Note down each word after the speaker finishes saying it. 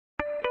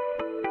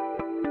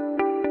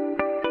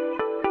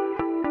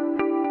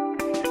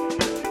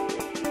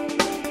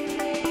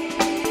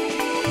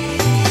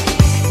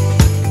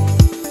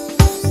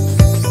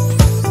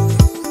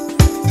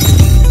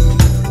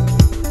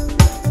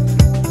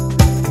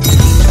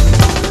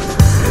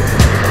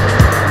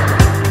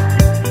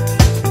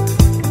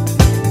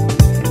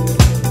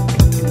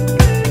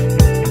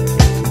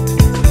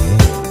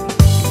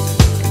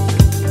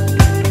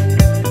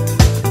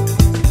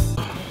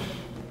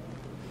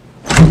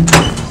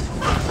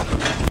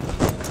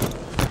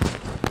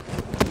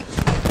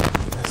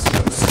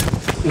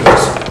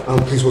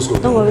Please, what's going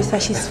on? Don't worry, sir.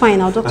 She's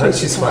fine. I'll doctor.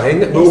 She's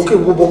fine? Yes. Okay,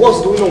 but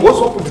what's going on? What's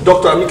up with the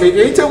doctor? I mean, can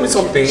you tell me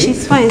something?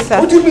 She's fine, sir.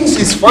 What do you mean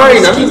she's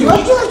fine? I mean, you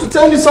have to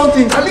tell me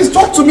something. At least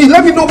talk to me.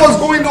 Let me know what's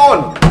going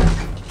on.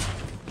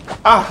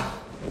 Ah.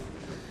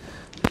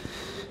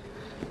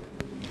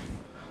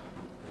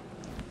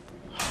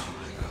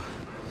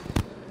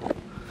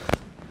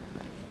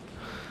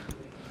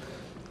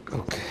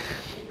 Okay.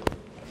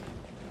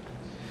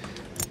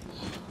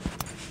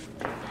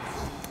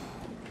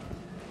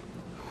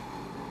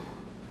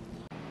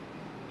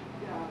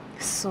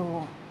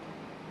 So,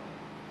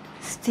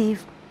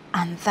 Steve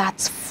and that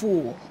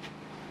fool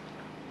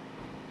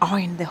are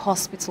in the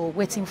hospital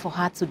waiting for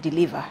her to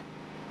deliver.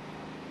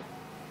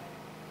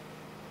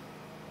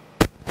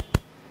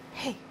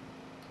 Hey,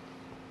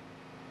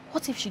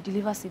 what if she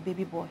delivers a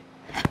baby boy?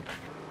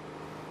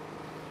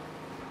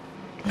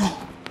 No.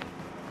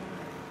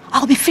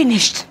 I'll be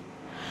finished.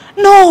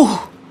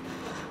 No!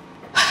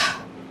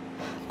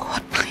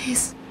 God,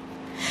 please.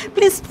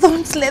 Please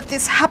don't let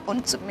this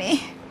happen to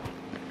me.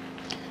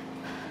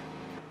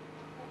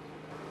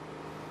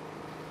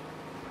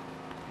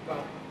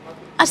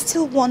 I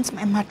still want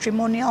my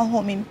matrimonial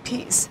home in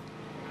peace.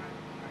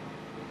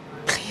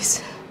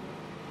 Please,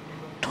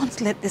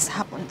 don't let this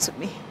happen to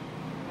me.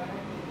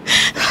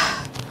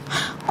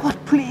 God,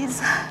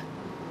 please.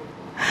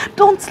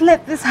 Don't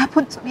let this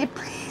happen to me,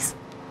 please.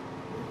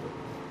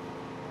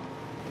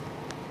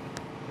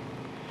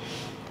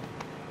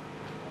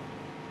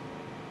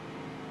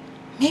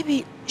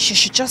 Maybe she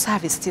should just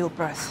have a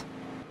stillbirth.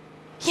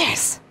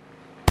 Yes,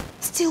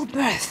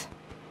 stillbirth.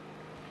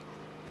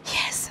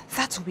 Yes,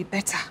 that will be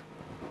better.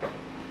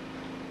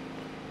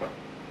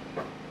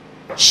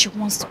 She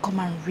wants to come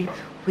and reap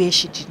where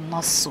she did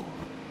not sow.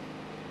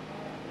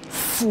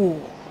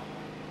 Fool.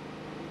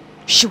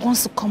 She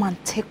wants to come and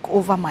take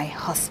over my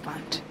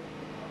husband.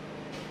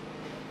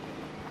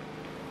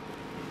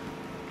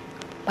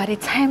 By the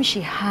time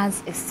she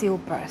has a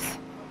stillbirth,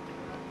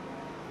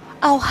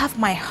 I'll have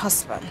my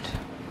husband.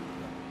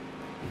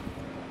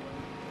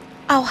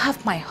 I'll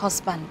have my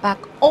husband back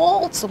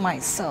all to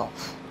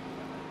myself.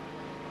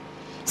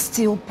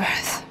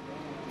 Stillbirth.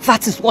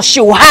 That is what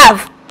she will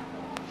have.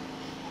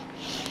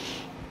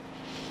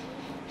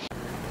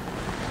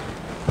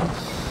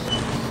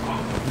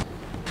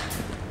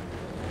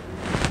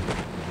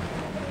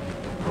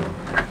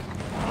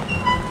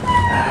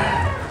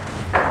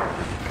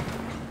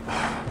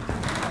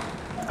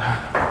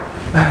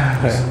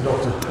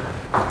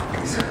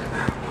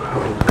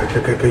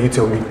 Can you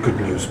tell me good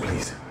news,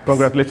 please?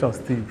 Congratulations,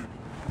 Steve.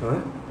 Huh?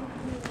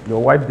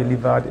 Your wife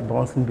delivered a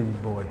bouncing baby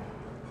boy.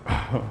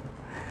 You're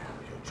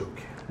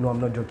joking. No, I'm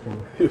not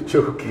joking. You're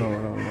joking?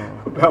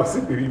 No. A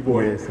bouncing baby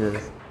boy?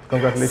 Yes.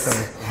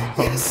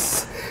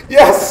 Congratulations.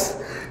 Yes!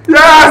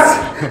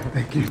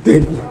 Thank you.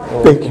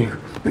 Thank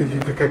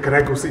you. Can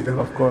I go see them?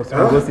 Of course.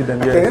 I'll go see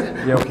them,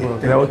 yes. Yeah, of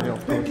course.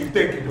 Thank you.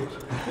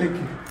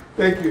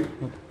 Thank you.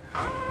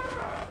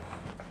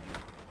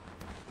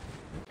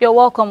 You're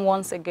welcome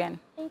once again.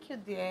 Thank you,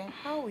 dear.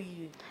 How are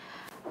you?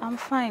 I'm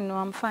fine, no,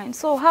 I'm fine.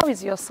 So, how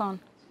is your son?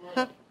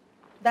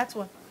 That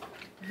one.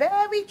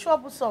 Very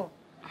troublesome.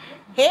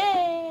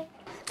 Hey!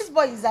 This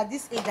boy is at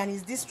this age and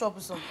is this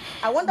troublesome.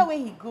 I wonder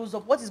when he grows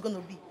up, what he's going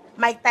to be.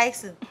 Mike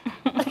Tyson.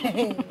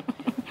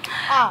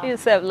 You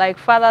said like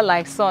father,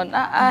 like son.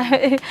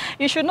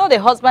 You should know the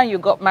husband you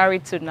got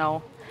married to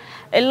now.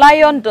 A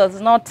lion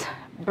does not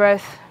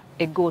birth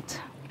a goat.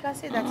 You can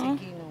say that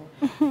again.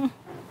 No?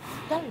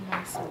 That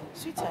reminds me,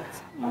 sweetheart,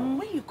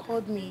 when you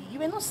called me, you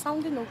were not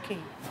sounding okay.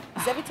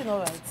 Is everything all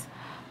right?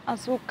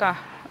 Azuka,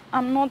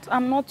 I'm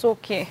not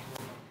okay.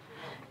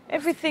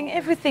 Everything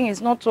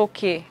is not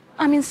okay.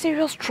 I'm in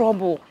serious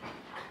trouble.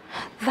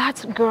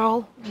 That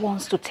girl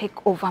wants to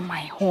take over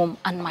my home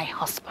and my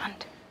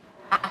husband.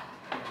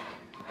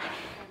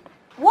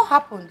 What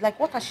happened? Like,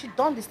 what has she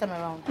done this time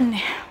around?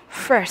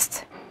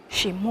 First,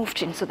 she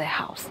moved into the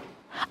house.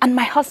 And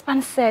my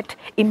husband said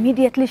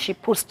immediately she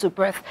puts to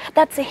birth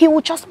that he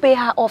will just pay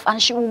her off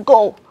and she will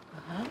go.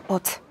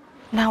 But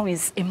now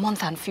is a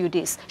month and few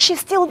days. She's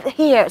still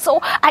here. So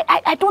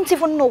I don't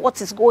even know what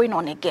is going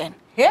on again.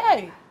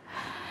 Hey!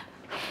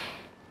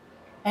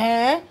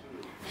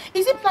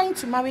 Is he planning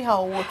to marry her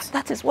or what?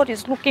 That is what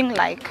it's looking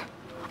like.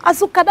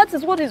 Azuka, that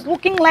is what it's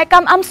looking like.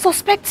 I'm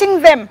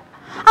suspecting them.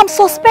 I'm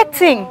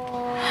suspecting.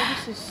 Oh,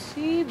 this is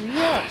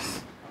serious.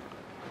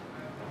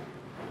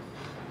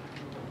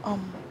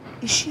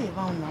 Is she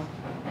around now?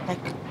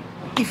 Like,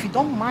 if you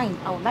don't mind,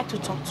 I would like to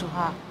talk to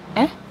her.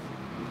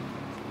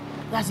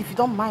 Yes, if you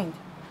don't mind.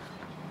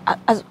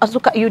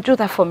 Azuka, you do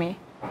that for me?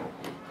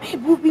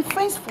 Babe, we've been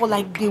friends for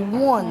like day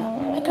one.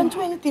 I can do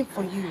anything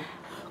for you.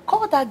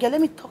 Call that girl,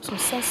 let me talk some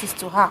senses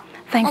to her.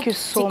 Thank you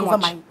so much. Take over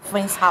my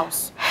friend's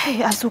house.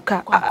 Hey,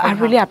 Azuka, I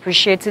really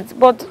appreciate it,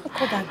 but...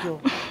 Call that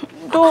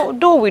girl.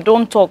 Though we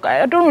don't talk,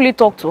 I don't really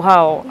talk to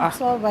her.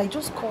 It's all right,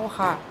 just call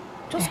her.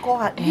 Just call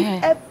her.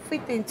 Leave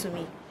everything to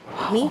me.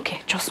 Me?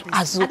 Okay, just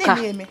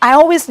Azuka. I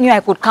always knew I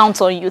could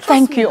count on you.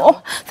 Thank you.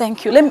 Oh,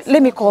 thank you.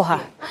 Let me call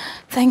her.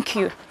 Thank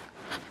you.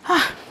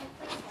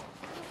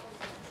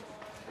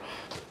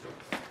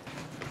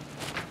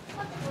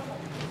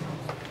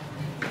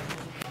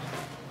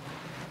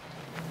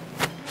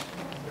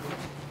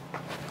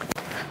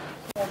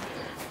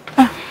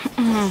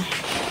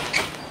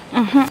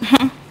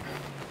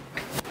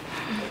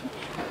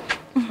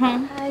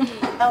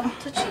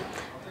 Tucci,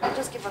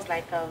 just give us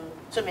like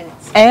 2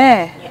 minutes.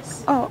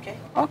 Yes. Oh, Okay.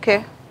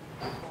 Okay.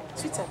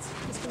 Sweetheart,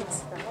 let's go and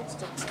sit down. I want to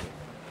talk to you.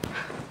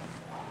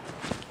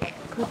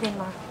 Good day,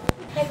 ma.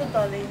 Hello,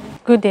 darling.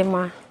 Good day,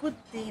 ma. Good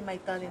day, my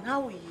darling.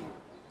 How are you?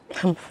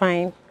 I'm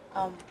fine.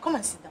 Come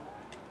and sit down.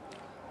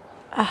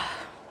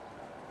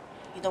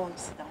 You don't want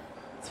to sit down.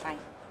 It's fine.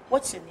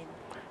 What's your name?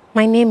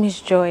 My name is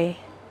Joy.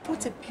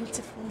 What a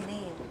beautiful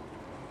name.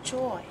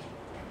 Joy.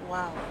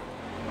 Wow.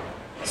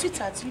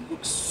 Sweetheart, you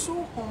look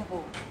so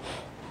humble.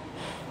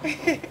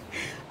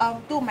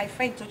 Though my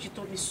friend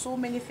told me so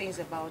many things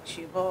about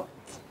you, but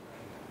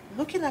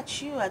looking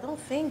at you, I don't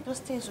think those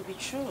things will be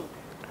true.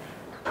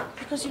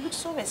 Because you look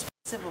so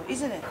responsible,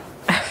 isn't it?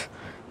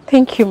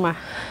 Thank you, ma.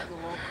 You're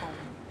welcome.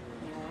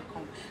 You're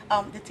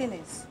welcome. The thing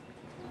is,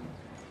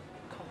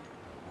 come.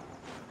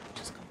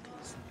 Just come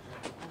close.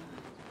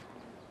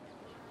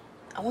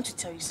 I want to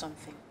tell you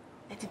something.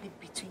 Let it be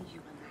between you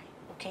and I,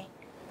 okay?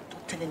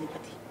 Don't tell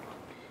anybody.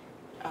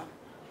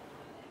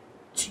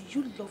 Do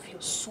you love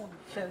your son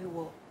very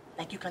well?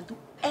 Like you can do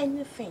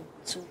anything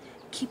to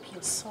keep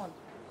your son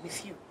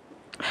with you?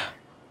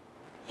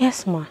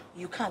 Yes, ma.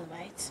 You can,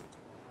 right?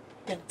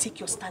 Then take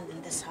your stand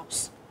in this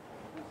house.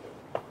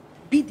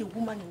 Be the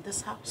woman in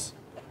this house.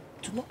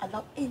 Do not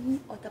allow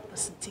any other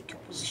person take your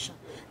position.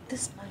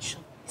 This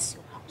mansion is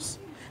your house.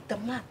 The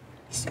man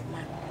is your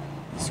man.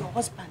 He's your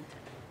husband.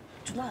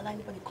 Do not allow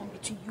anybody come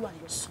between you and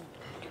your son.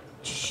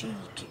 Do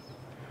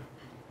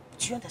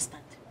you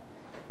understand?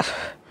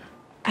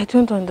 I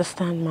don't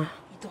understand, ma.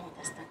 You don't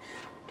understand.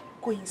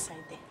 Go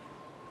inside there.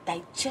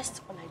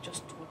 Digest what I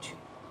just told you.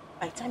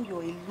 By the time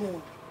you're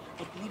alone,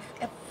 I believe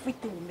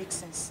everything will make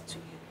sense to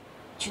you.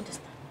 Do you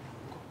understand?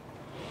 Go.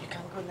 You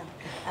can go now.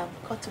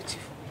 Call Tochi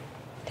for me.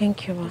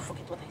 Thank you, ma. Don't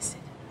forget what I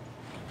said.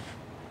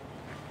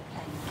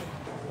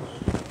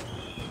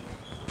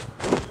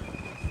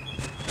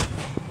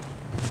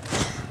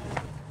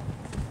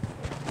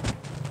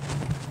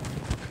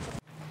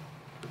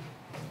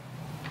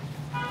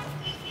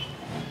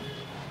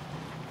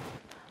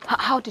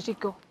 How did it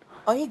go?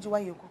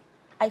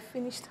 I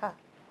finished her.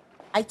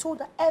 I told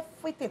her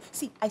everything.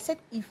 See, I said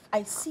if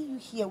I see you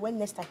here when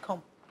next I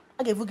come,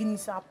 I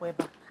finished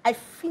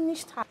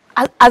her.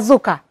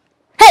 Azuka.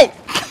 Hey!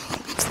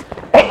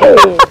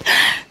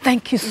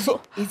 Thank you so.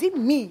 Is it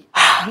me?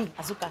 Me,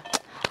 Azuka.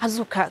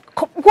 Azuka,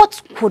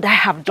 what could I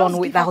have done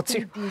without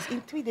you?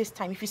 In 3 days'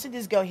 time, if you see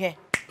this girl here,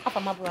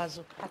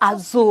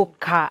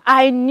 Azuka,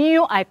 I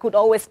knew I could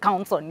always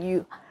count on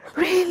you.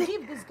 Really?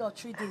 Give this girl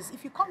 3 days.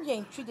 If you come here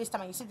in 3 days'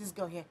 time and you see this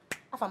girl here,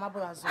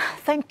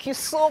 thank you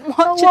so much.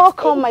 You're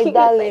welcome, my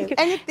darling.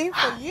 Anything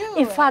for you.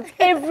 In fact,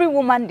 every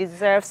woman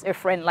deserves a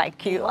friend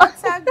like you.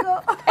 Thank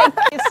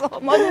you so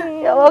much.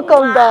 You're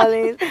welcome,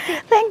 darling.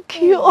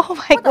 Thank you. Oh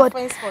my God.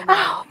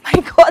 Oh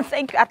my God,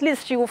 thank you. At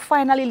least she will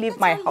finally leave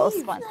my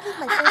husband.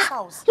 My friend's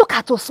house. Look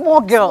at a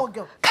small girl.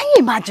 Can you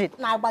imagine?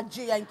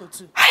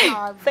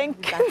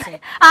 Thank you.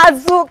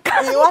 Azuka.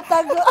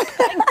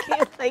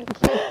 Thank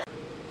you.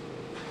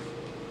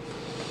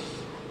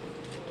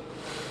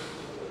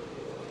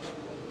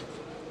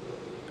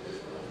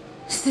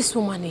 Is this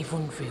woman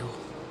even real?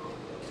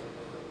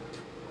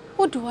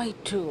 What do I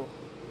do?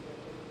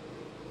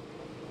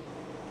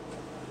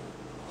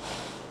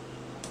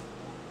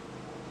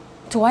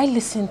 Do I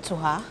listen to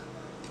her?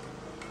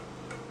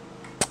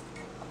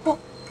 But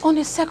on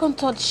a second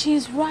thought,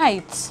 she's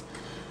right.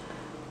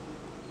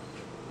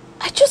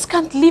 I just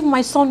can't leave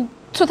my son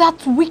to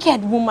that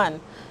wicked woman.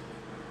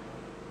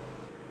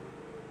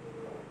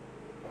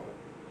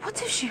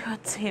 What if she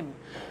hurts him?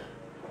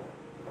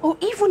 Or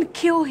even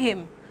kill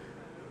him?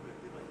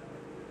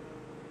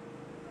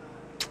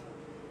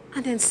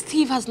 And then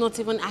Steve has not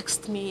even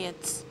asked me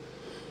yet.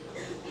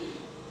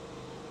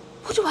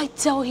 What do I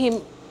tell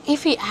him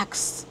if he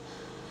asks?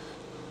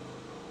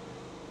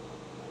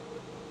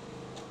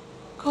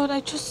 God,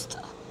 I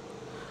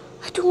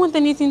don't want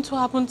anything to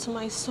happen to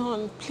my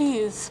son,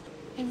 please.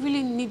 I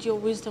really need your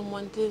wisdom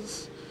on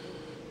this.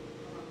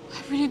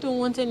 I really don't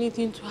want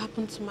anything to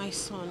happen to my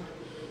son.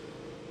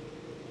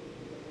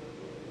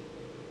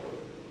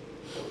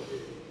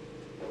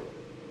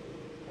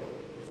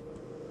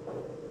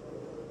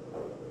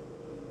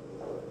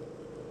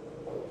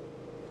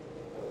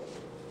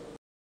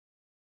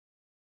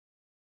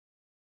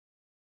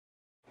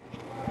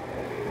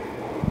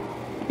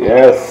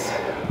 Yes.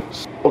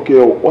 Okay,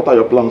 what are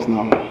your plans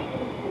now?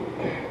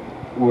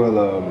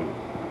 Well,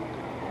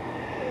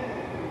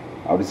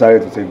 I've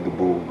decided to take the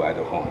bull by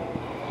the horn.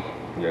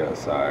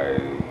 Yes, I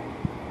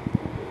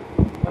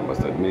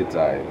must admit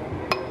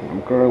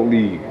I'm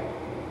currently,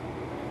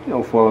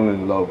 falling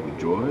in love with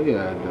Joy,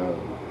 and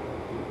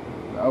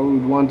I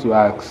would want to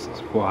ask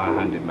for her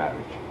hand in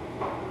marriage.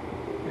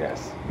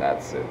 Yes,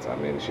 that's it. I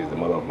mean, she's the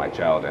mother of my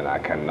child, and I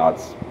cannot,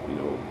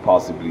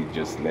 possibly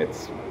just let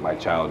my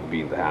child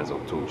be in the hands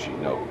of Tochi.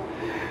 No.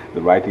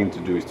 The right thing to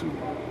do is to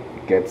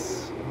get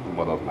the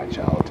mother of my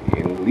child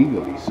in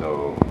legally.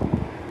 So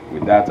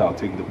With that, I'll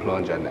take the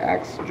plunge and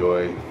ask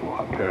Joy for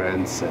her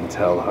parents and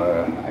tell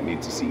her I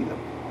need to see them.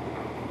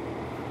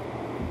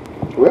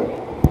 Well,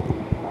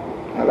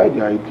 I like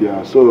the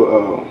idea.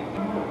 So,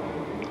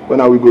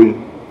 when are we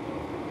going?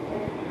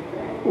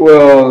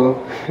 Well,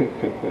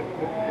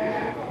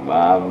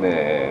 my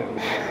man.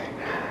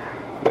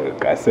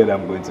 Look, I said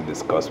I'm going to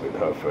discuss with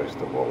her first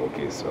of all,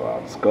 okay? So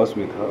I'll discuss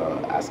with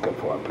her, ask her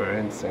for her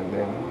parents, and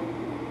then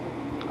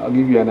I'll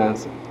give you an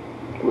answer.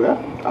 Well,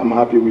 I'm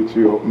happy with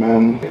you,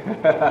 man.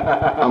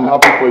 I'm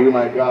happy for you,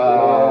 my guy.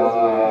 Yes,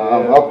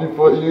 I'm happy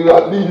for you,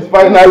 at least,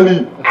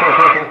 finally.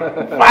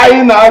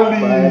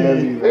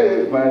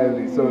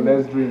 Finally. So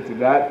let's drink to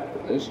that.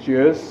 Let's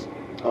cheers.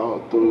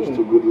 Oh, toast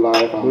to good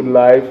life. Good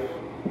life,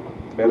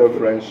 better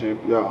friendship.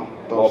 Yeah.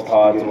 More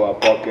power to our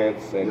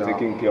pockets and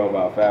taking care of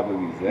our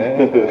families.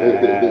 Eh?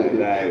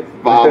 Nice.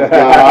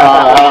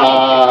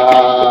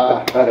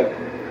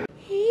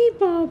 Hey,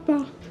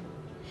 Baba.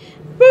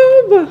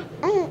 Baba.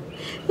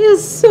 You're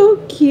so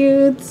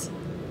cute.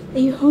 Are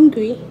you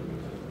hungry?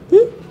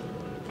 Boop.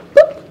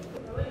 Boop.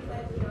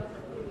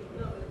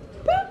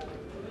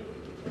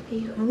 Are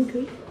you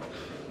hungry?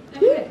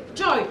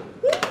 Joy!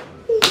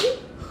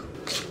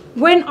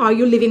 When are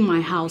you leaving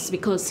my house?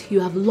 Because you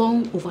have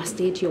long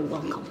overstayed your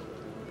welcome.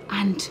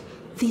 And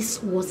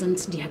this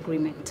wasn't the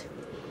agreement.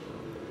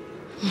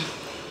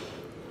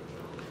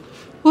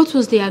 What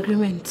was the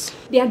agreement?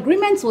 The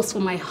agreement was for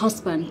my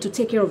husband to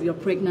take care of your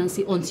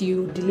pregnancy until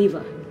you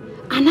deliver.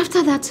 And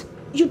after that,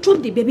 you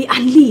drop the baby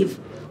and leave.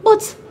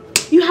 But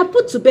you have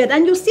put to bed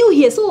and you're still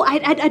here, so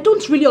I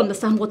don't really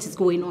understand what is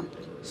going on.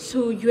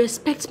 So you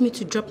expect me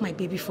to drop my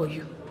baby for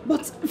you?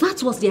 But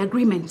that was the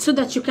agreement. So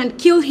that you can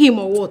kill him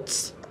or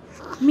what?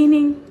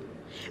 Meaning?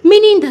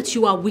 Meaning that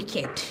you are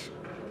wicked.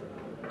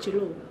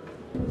 Chilo.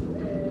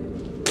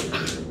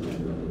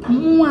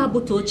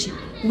 Mwabutochi,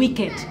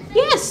 wicked.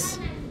 Yes,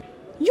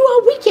 you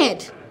are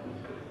wicked.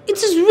 It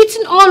is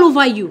written all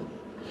over you.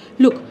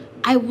 Look,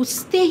 I will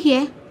stay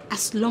here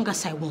as long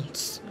as I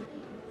want.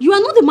 You are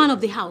not the man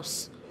of the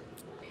house.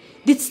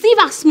 Did Steve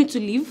ask me to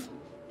leave?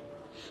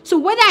 So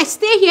whether I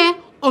stay here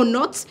or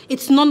not,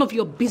 it's none of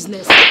your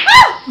business.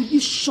 Will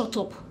you shut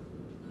up?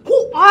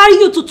 Who are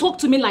you to talk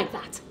to me like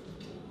that?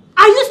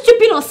 Are you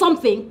stupid or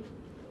something?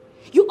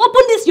 You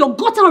open this your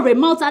gutter of a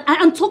mouth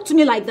and talk to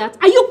me like that?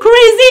 Are you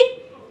crazy?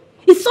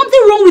 Is something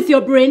wrong with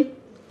your brain?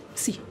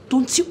 See,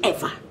 don't you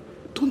ever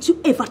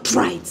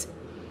try it.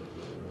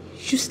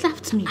 You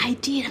slapped me. I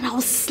did, and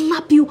I'll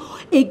slap you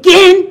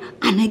again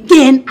and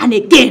again and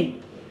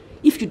again.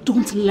 If you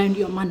don't learn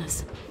your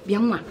manners.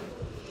 Bianwa,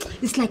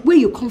 it's like where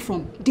you come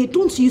from. They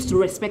don't used to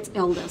respect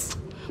elders.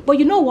 But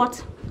you know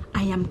what?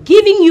 I am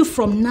giving you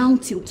from now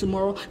till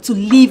tomorrow to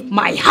leave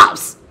my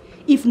house.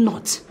 If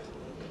not,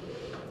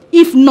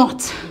 it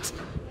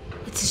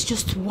is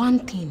just one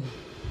thing.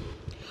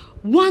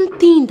 One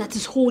thing that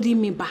is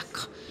holding me back.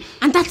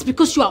 And that's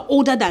because you are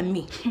older than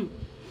me.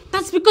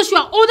 That's because you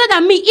are older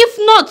than me. If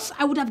not,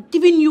 I would have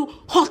given you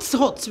hot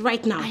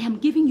right now. I am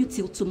giving you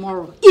till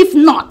tomorrow. If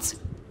not,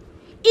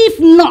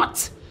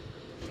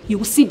 you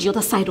will see the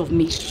other side of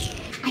me.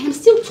 I am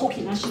still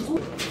talking and she's...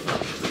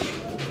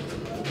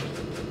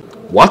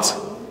 What?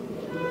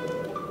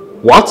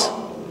 What?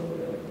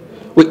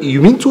 Wait,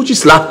 you mean Tochi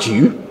slapped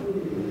you?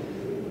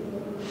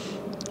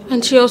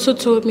 And she also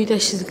told me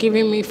that she's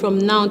giving me from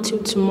now till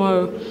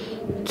tomorrow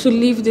to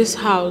leave this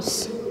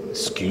house.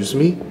 Excuse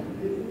me?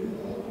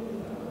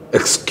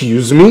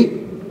 Excuse me?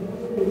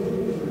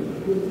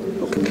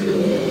 Okay.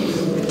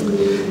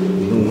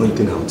 You know, one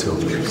thing I'll tell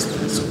you is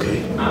this,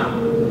 okay?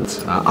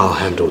 I'll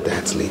handle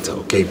that later,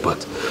 okay?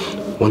 But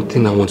one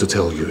thing I want to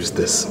tell you is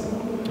this,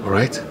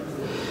 alright?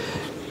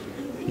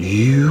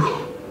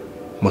 You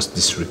must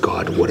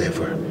disregard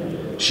whatever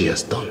she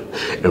has done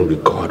and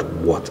regard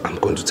what I'm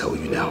going to tell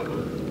you now.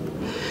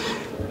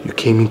 You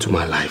came into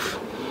my life.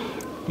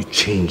 You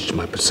changed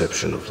my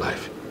perception of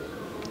life.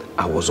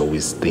 I was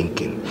always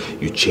thinking.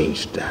 You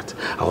changed that.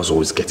 I was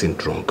always getting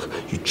drunk.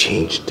 You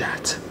changed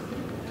that.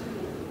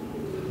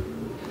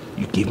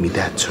 You gave me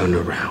that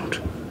turnaround.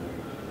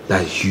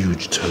 That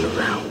huge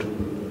turnaround.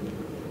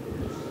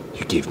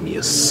 You gave me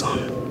a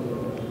son.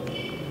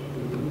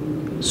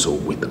 So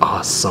with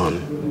our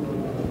son,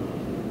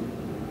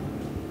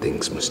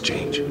 things must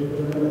change.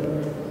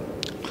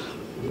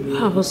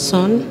 Our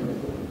son?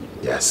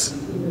 Yes.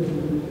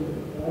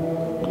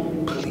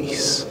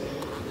 Please.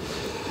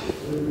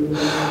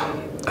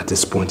 At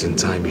this point in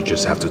time, you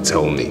just have to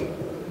tell me,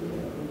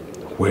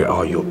 where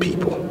are your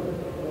people?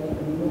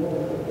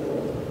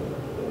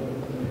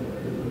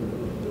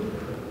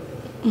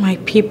 My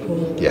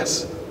people?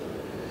 Yes.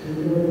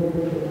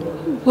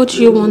 What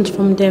do you want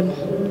from them?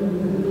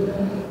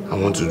 I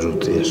want to do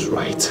things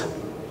right.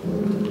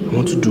 I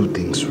want to do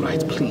things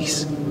right,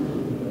 please.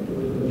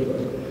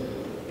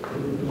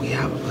 We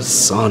have a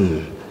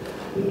son.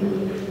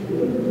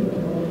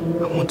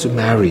 I want to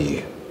marry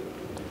you.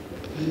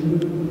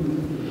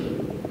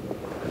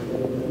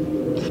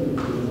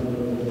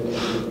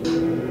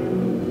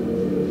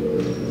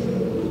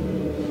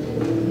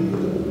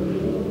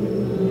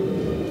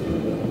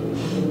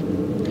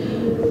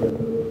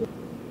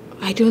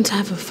 don't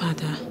have a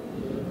father.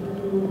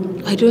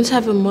 I don't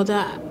have a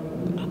mother.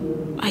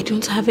 I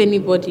don't have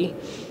anybody.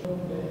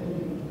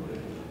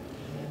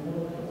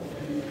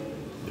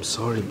 I'm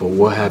sorry, but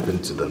what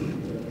happened to them?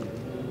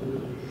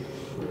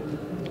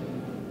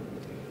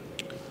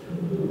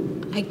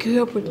 I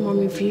grew up with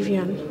Mommy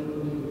Vivian.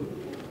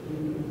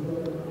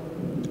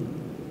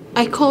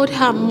 I called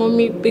her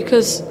Mommy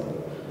because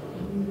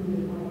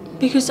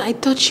I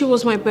thought she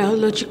was my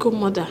biological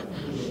mother.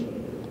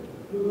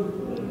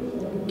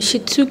 She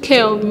took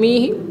care of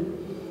me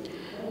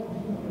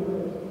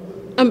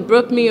and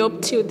brought me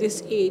up till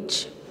this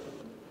age.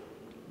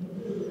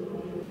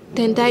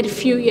 Then died a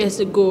few years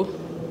ago.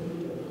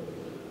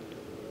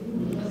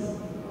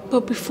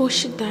 But before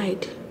she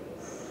died,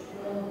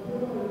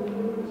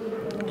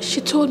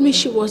 she told me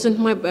she wasn't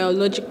my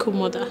biological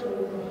mother.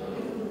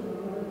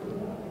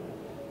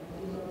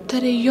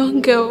 That a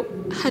young girl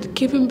had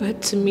given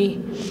birth to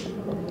me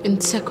in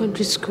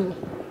secondary school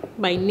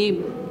by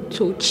name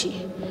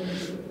Tochi.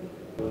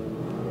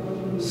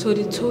 So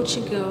the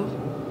Tochi girl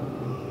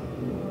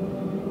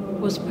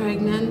was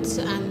pregnant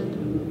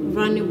and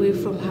ran away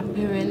from her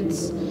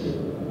parents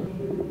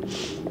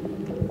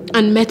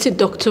and met a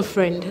doctor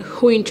friend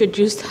who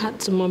introduced her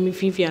to Mommy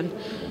Vivian.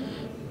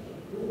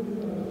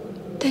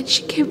 Then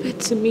she gave birth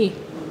to me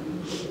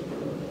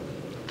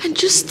and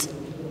just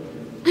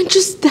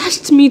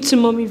dashed me to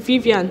Mommy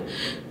Vivian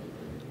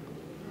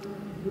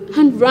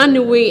and ran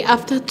away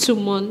after 2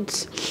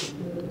 months.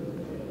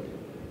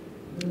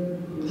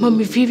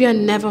 Mommy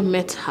Vivian never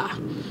met her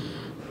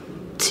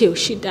till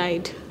she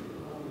died.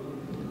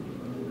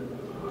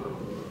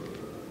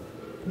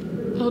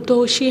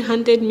 Although she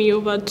handed me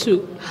over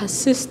to her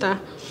sister,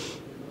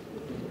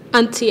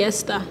 Auntie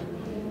Esther,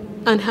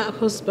 and her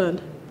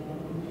husband,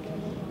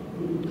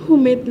 who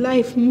made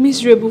life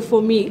miserable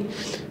for me.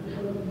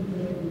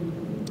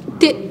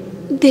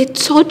 They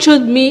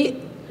tortured me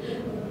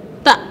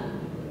that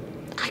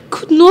I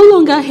could no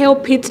longer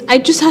help it. I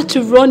just had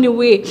to run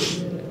away.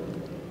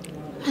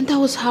 And that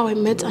was how I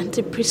met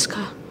Auntie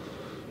Priska.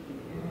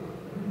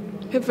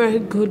 A very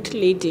good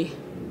lady.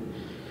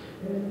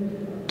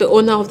 The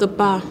owner of the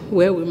bar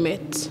where we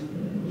met.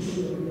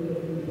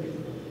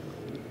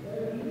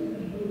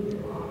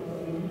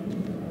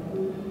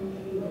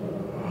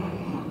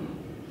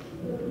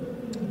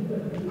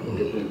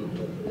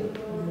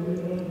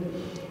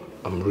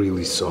 I'm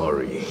really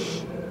sorry.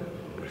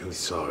 Really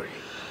sorry.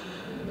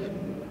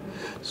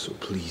 So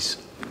please,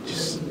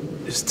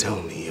 just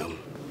tell me,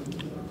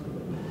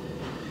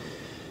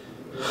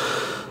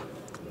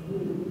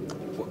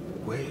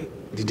 where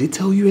did they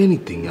tell you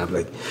anything? I'm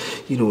like,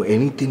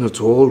 anything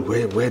at all?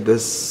 Where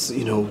this,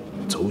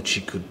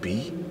 Tochi could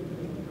be?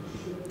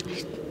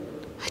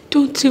 I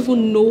don't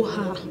even know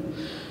her.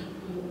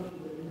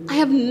 I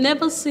have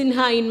never seen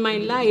her in my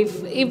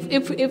life.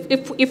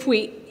 If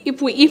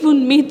we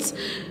even meet,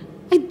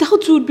 I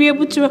doubt we would be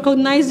able to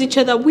recognize each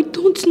other. We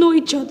don't know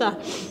each other.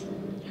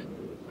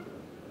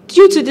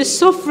 Due to the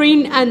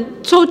suffering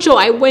and torture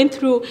I went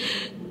through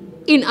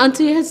in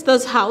Auntie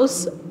Esther's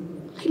house,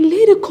 I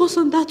laid a curse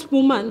on that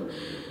woman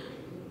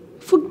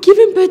for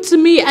giving birth to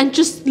me and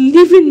just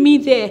leaving me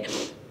there.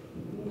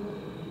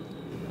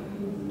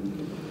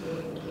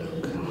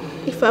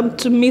 If I'm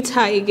to meet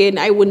her again,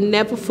 I will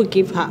never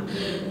forgive her.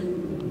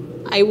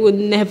 I will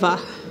never.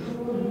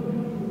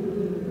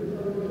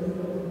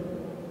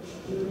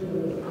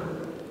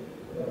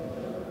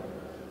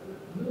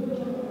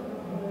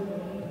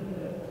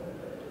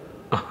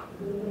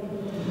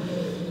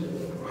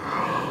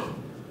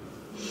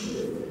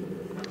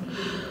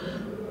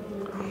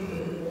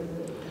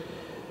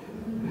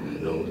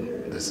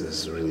 This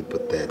is really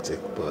pathetic,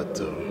 but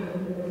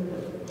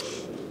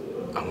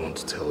I want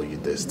to tell you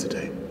this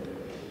today.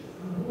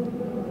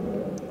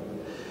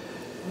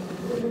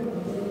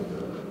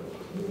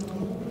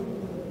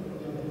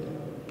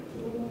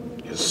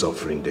 Your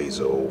suffering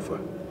days are over.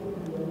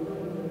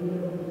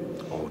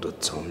 All the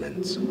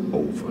torment's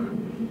over.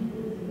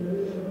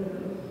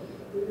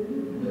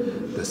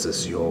 This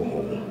is your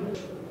home.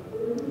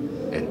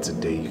 And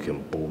today you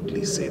can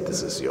boldly say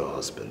this is your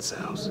husband's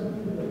house.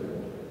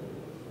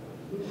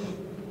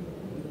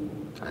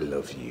 I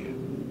love you.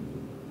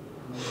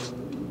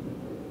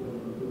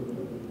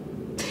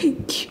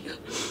 Thank you.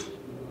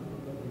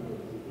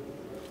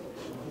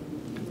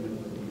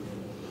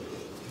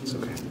 It's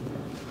okay.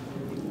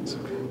 It's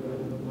okay.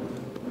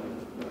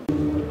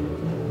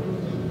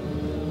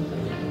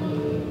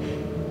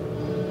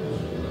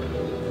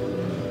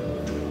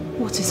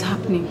 What is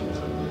happening?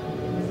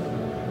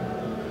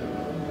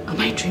 Am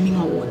I dreaming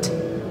or what?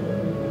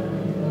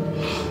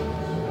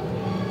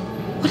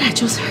 What I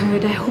just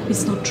heard, I hope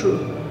it's not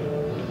true.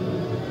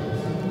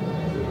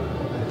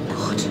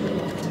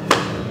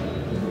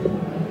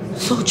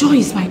 So Joy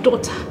is my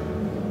daughter.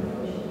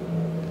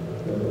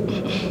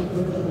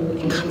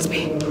 It can't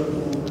be.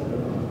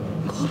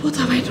 God, what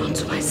have I done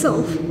to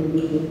myself?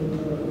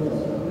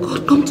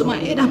 God, come to my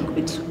aid. I'm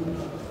going to...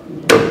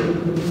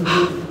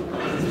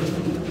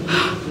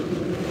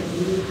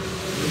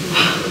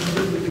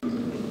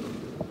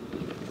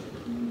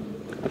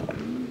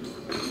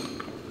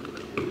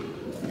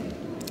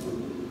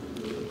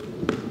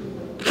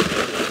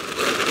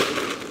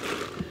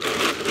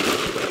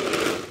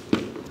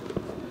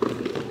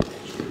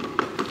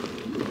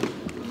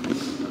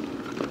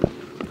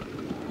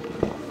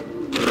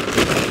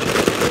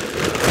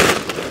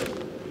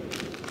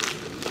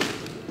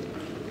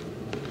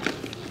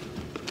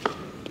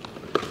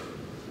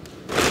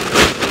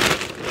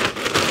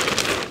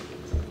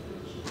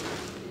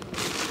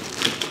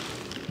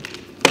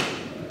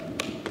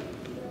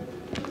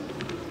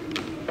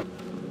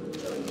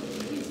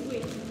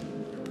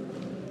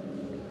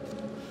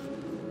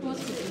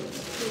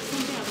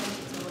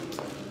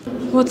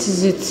 What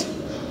is it?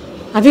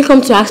 Have you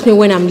come to ask me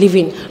when I'm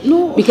leaving?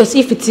 No. Because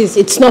if it is,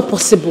 it's not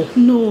possible.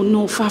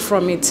 No, far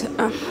from it.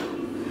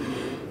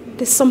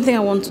 There's something I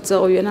want to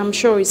tell you, and I'm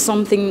sure it's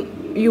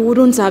something you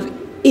wouldn't have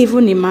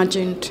even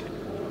imagined.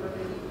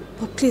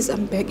 But please,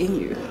 I'm begging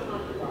you.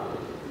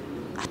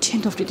 At the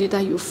end of the day,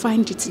 that you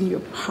find it in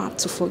your heart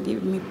to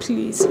forgive me,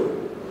 please.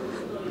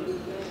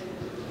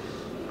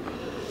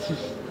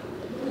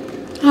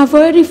 I've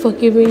already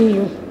forgiven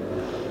you.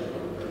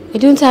 I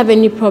don't have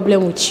any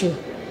problem with you.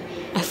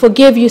 I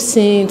forgave you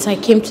since I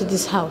came to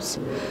this house.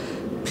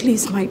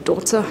 Please, my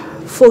daughter,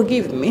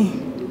 forgive me.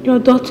 Your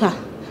daughter?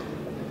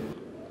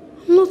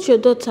 I'm not your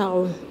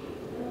daughter.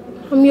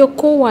 I'm your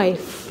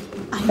co-wife.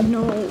 I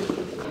know,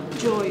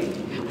 Joy.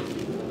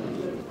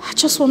 I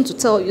just want to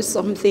tell you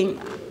something,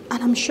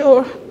 and I'm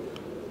sure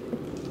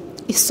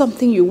it's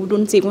something you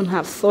wouldn't even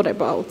have thought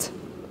about.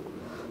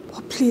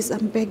 But please,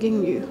 I'm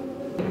begging you.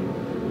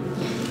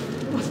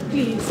 But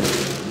please,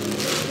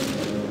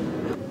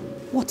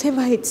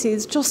 whatever it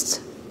is,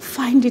 just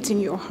find it in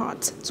your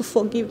heart to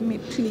forgive me,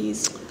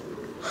 please.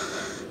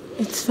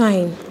 It's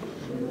fine.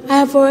 I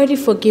have already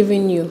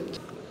forgiven you.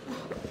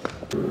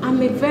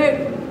 I'm a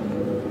very...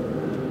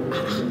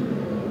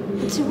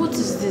 Auntie, what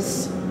is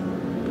this?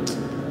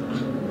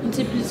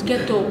 Auntie, please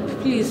get up.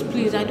 Please,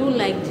 I don't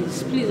like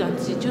this. Please,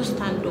 Auntie, just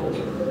stand up.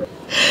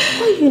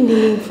 Why are you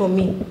kneeling for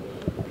me?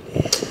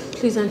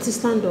 Please, Auntie,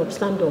 stand up.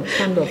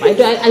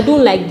 I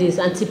don't like this,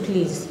 Auntie,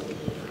 please.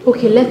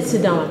 Okay, let's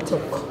sit down and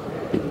talk.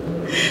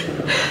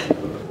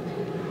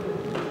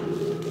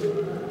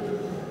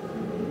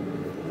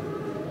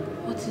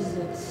 What is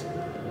it?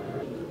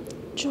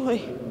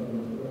 Joy,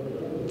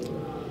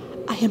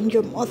 I am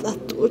your mother,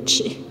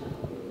 Tochi,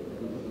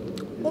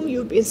 whom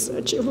you've been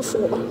searching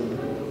for.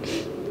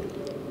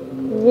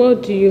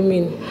 What do you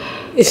mean?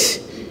 Is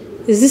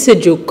this a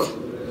joke?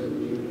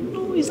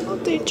 No, it's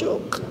not a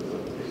joke.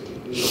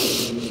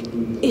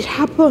 It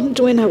happened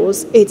when I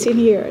was 18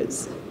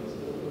 years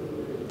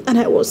and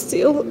I was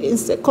still in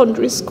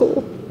secondary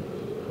school.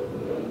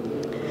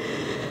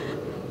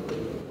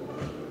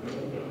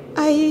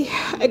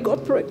 I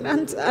got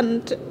pregnant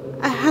and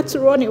I had to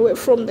run away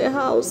from the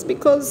house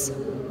because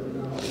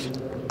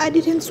I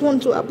didn't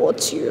want to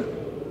abort you.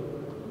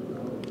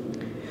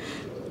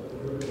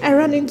 I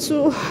ran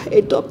into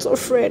a doctor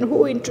friend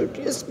who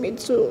introduced me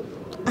to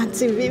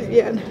Auntie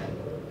Vivian.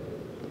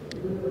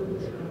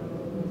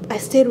 I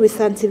stayed with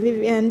Auntie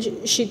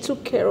Vivian. She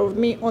took care of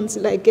me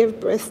until I gave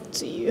birth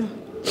to you.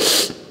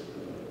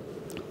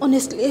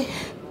 Honestly,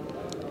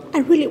 I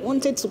really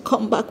wanted to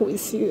come back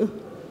with you,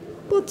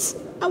 but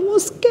I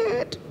was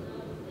scared.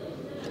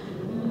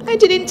 I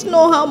didn't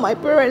know how my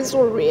parents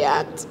would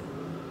react.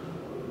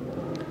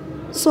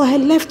 So I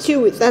left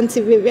you with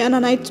Auntie Vivian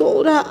and I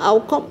told her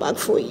I'll come back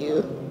for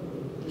you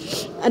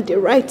at the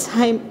right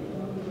time.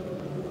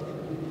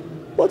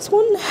 But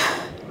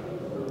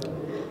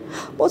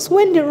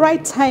when the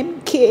right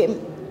time came,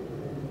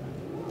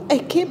 I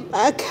came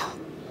back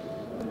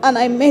and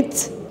I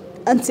met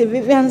Auntie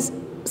Vivian's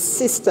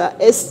sister,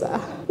 Esther,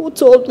 who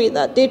told me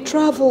that they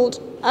traveled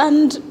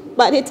and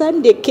by the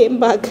time they came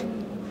back,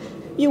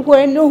 you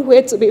were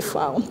nowhere to be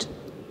found.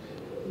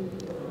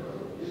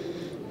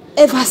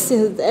 Ever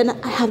since then,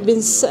 I have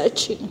been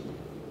searching.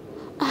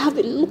 I have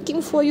been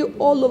looking for you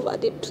all over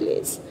the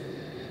place.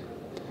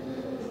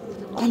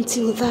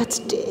 Until that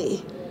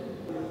day,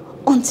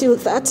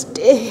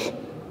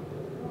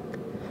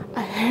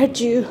 I heard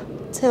you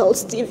tell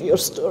Steve your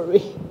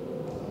story.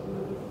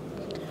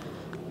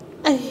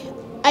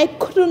 I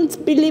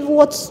couldn't believe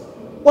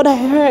what I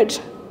heard,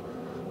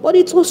 but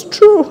it was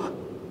true.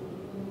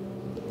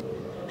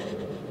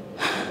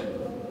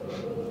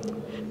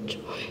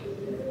 Joy.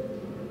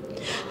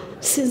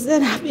 Since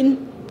then,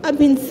 I've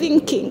been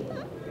thinking.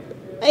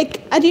 I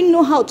didn't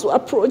know how to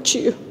approach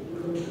you,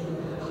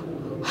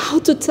 how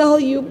to tell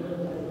you,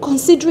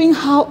 considering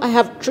how I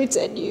have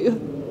treated you,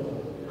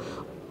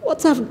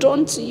 what I've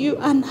done to you,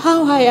 and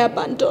how I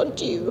abandoned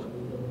you.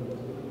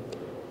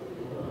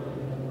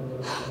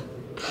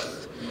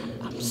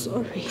 I'm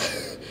sorry.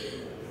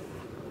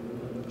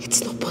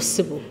 It's not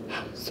possible.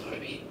 I'm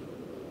sorry.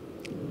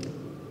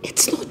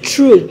 It's not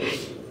true.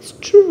 It's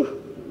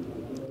true.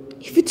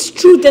 If it's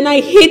true, then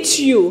I hate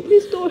you.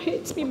 Please don't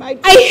hate me, my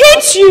God. I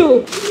hate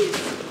you!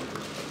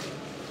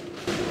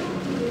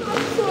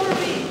 I'm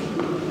sorry.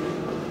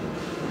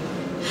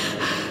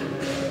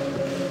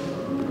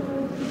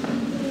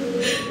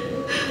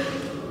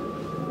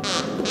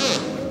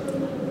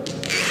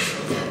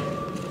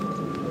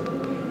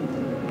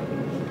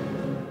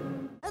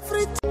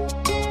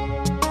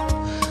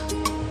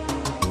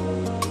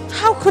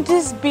 How could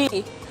this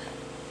be?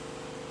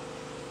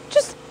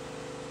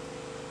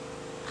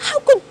 How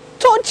could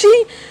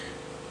Tochi,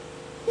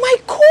 my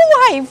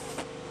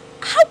co-wife,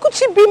 how could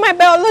she be my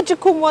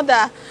biological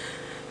mother?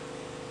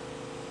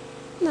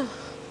 No.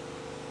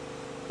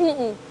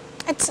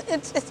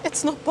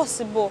 It's not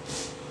possible.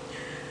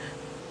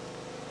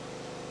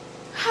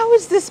 How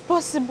is this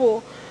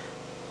possible?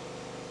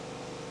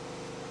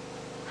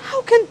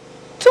 How can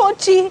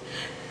Tochi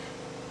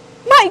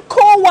My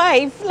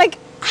co-wife. Like,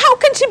 how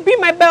can she be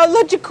my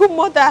biological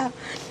mother?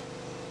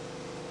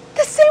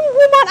 The same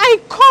woman I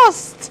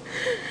cursed.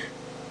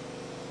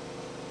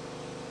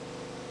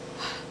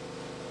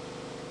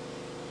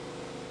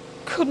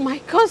 Could my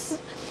curse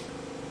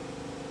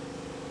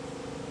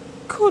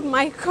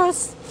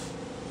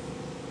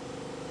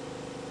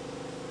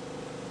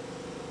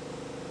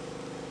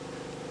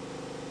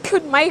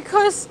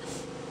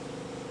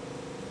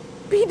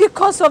be the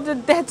cause of the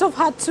death of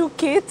her 2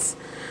 kids?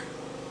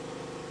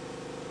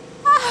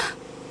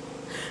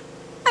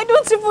 I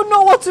don't even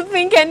know what to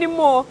think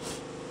anymore.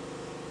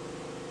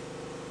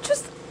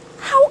 Just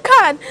how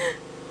can?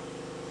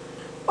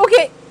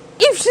 Okay,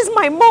 if she's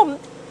my mom,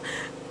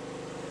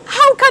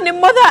 how can a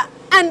mother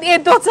and a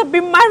daughter be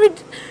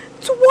married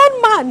to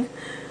one man?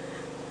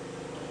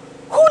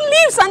 Who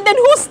leaves and then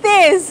who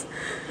stays?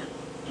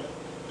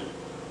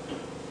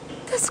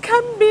 This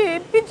can't be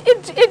it.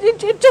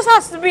 It just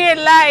has to be a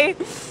lie.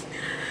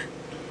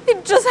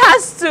 It just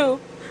has to.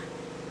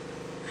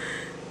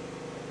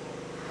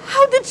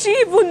 How did she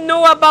even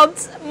know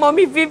about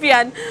Mommy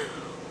Vivian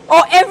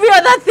or every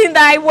other thing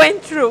that I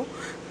went through?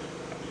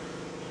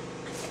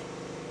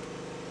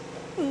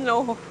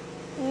 No,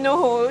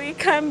 it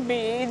can't be.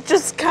 It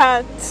just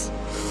can't.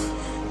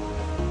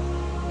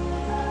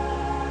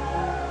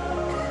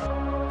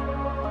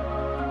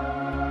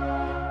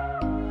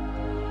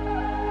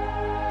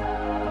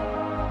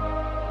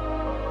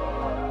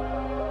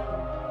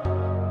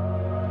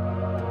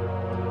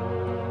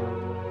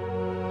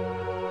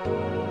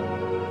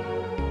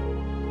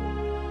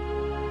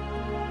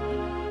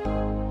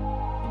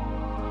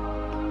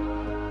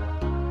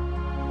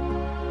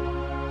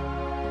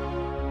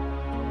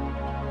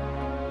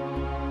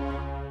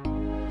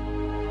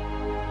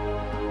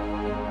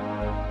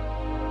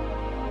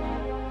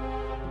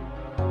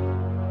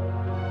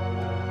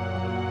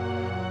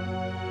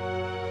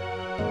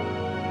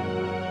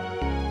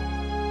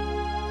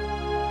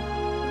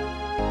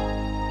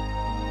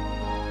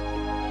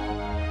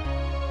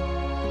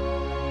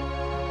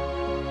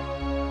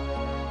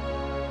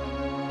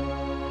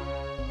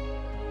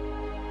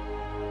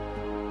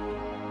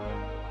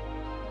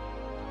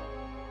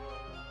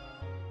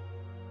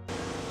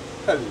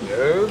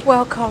 Hello.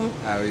 Welcome.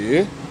 How are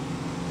you?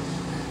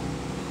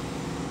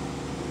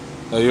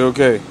 Are you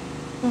okay?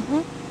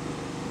 Mm-hmm.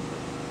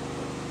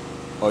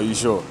 Are you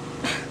sure?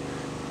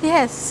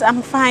 Yes,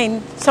 I'm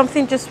fine.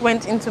 Something just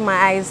went into my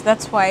eyes.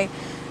 That's why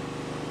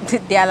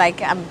they're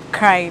like, I'm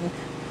crying.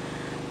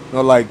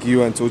 Not like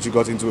you and Tochi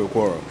got into a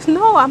quarrel.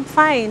 No, I'm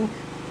fine.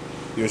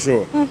 You're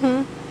sure?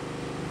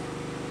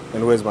 Mm-hmm.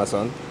 And where's my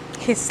son?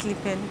 He's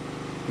sleeping.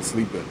 He's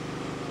sleeping.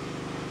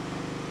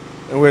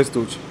 And where's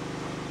Tochi?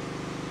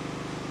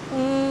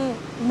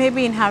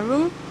 Maybe in her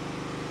room.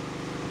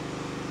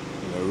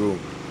 In her room.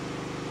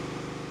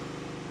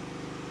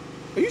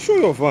 Are you sure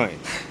you're fine?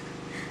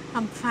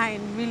 I'm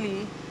fine,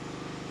 really.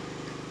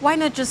 Why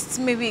not just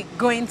maybe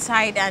go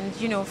inside and,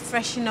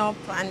 freshen up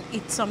and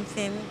eat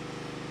something?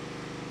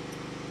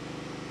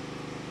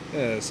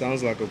 Yeah,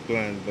 sounds like a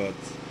plan, but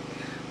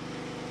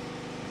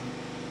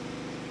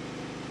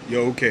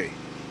you're okay.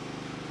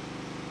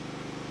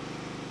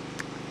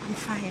 I'm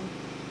fine.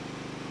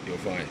 You're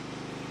fine.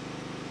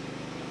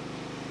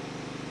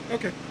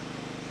 Okay.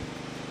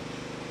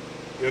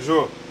 You're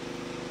sure?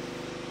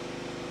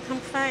 I'm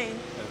fine.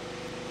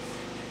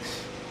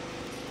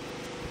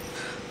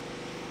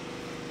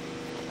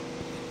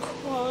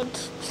 God,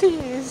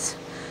 please.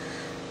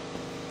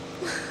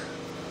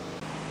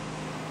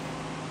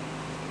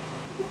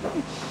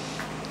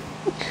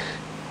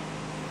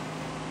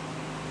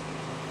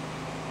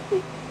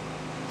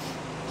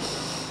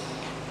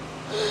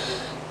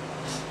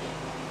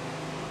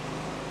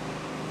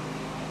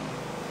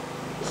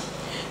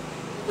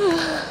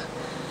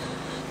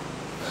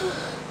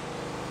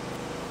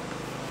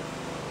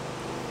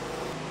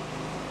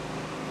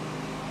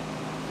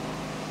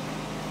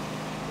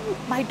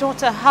 My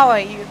daughter, how are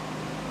you?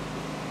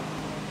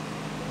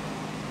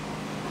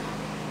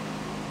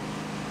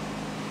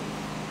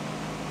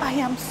 I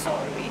am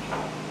sorry.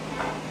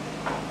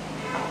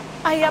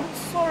 I am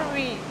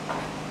sorry.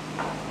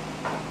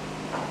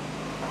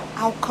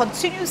 I'll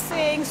continue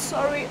saying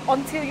sorry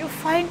until you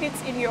find it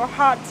in your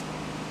heart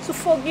to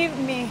forgive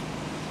me.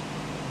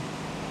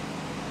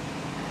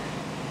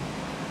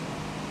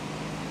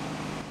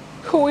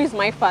 Who is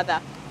my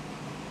father?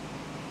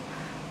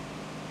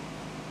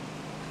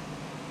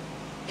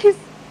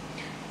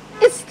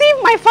 Is Steve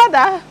my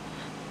father?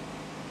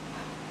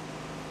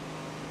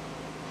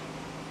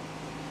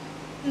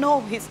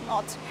 No, he's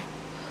not.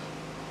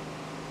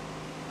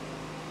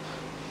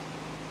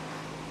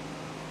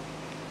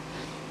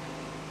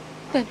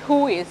 Then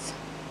who is?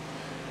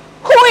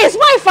 Who is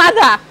my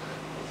father?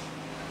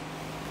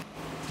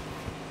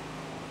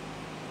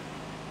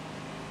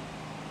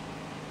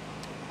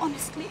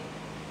 Honestly,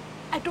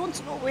 I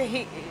don't know where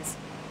he is.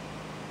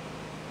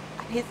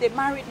 And he's a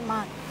married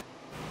man.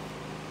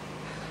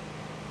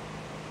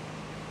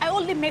 I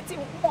only met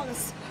him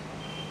once.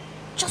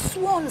 Just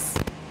once.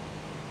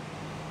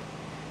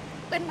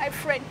 When my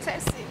friend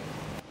Tessie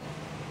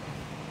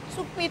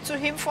took me to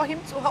him for him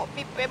to help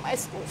me pay my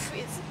school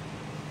fees.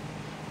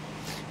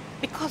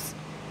 Because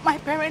my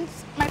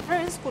parents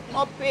could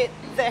not pay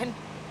then.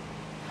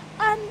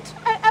 And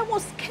I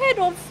was scared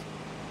of,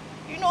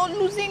 you know,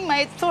 losing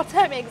my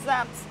third-term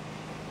exams.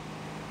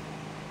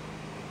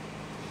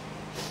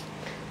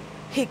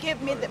 He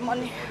gave me the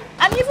money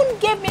and even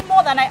gave me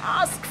more than I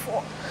asked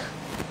for.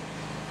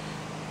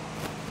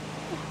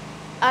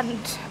 And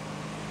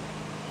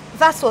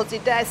that was the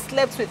day I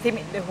slept with him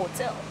in the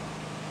hotel.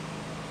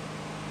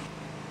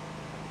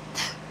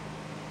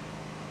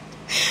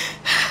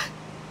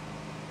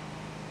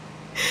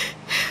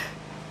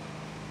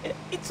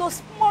 It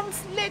was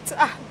months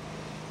later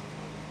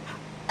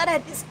that I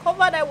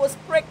discovered I was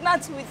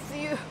pregnant with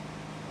you.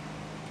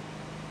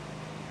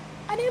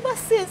 And ever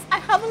since, I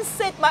haven't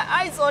set my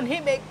eyes on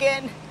him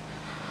again.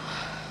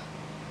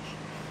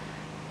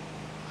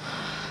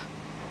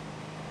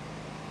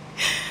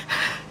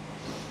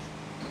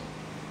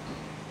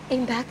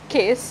 In that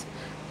case,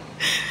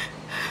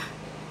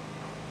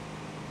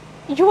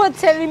 you are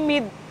telling me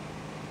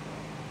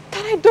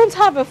that I don't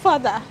have a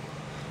father.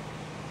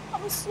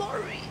 I'm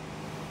sorry.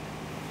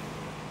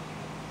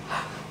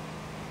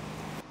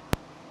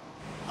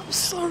 I'm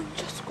sorry.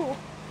 Just go.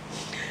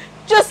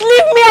 Just leave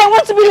me. I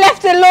want to be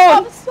left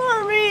alone. I'm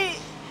sorry.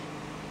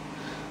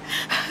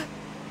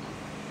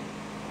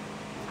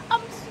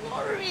 I'm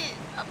sorry.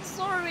 I'm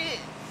sorry.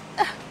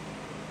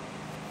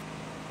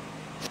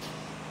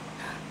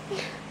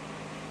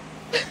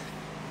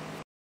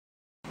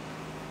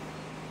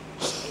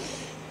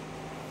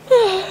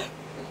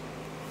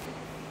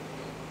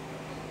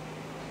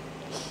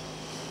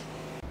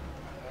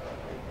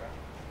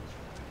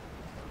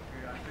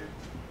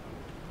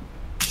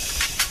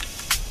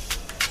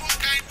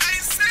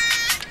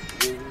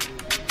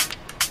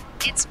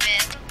 It's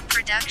been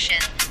production.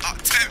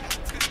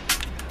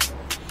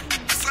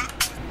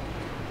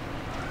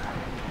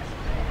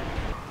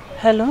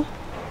 Hello?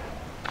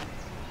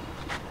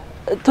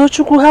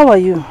 Tochukwu, how are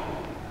you?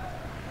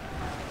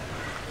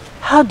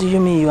 How do you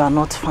mean you are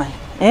not fine?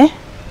 Eh?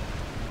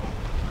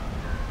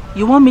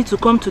 You want me to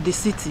come to the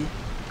city?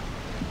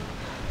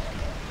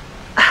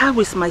 How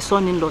is my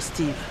son-in-law,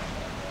 Steve?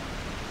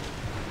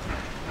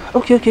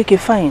 Okay,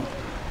 fine.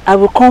 I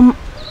will come.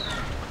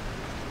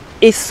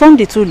 Is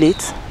Sunday too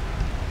late?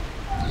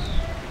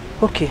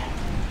 Okay,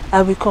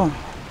 I will come.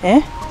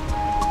 Eh?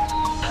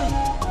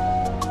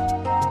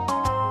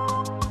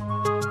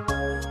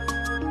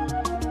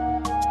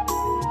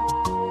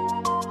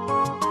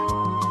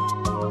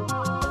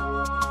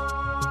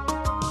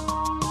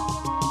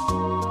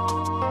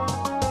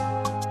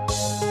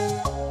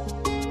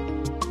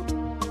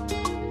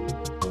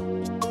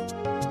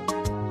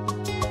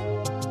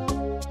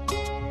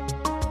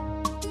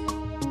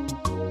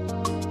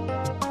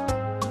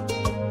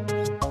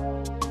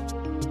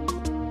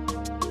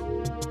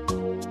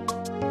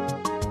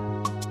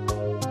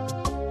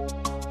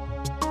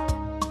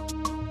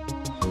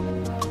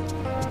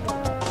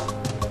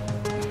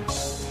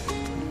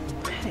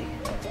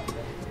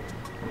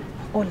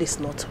 All is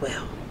not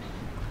well.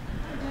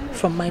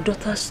 From my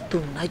daughter's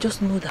tone, I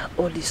just know that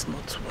all is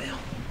not well.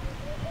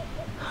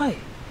 Hi.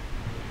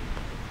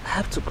 I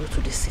have to go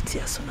to the city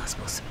as soon as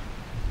possible.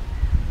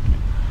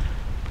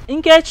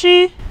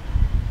 Nkechi!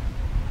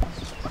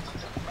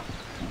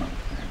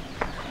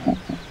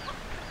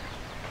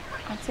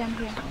 Auntie, I'm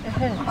here.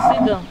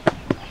 Sit down.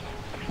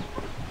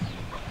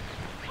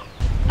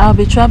 I'll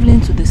be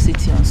traveling to the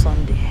city on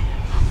Sunday.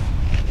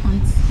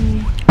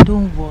 Auntie.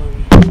 Don't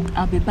worry.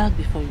 I'll be back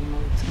before you know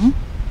it.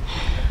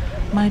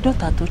 My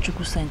daughter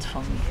Tochukwu sent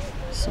for me,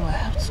 so I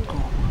have to go.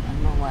 I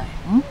know why.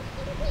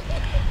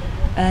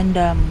 And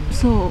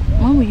So,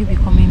 when will you be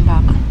coming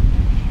back?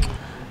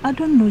 I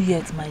don't know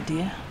yet, my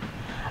dear.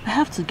 I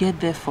have to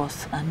get there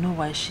first and know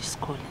why she's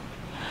calling.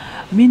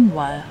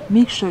 Meanwhile,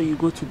 make sure you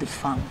go to the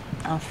farm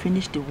and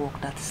finish the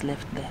work that is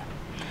left there.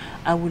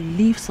 I will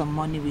leave some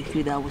money with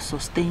you that will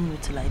sustain you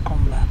till I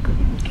come back.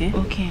 Okay?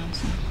 Okay,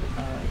 Auntie.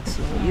 Alright,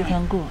 so you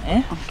can go,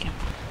 eh? Okay.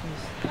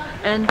 Yes.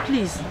 And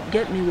please,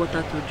 get me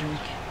water to drink.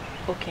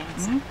 Okay,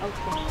 Auntie. I'll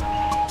go.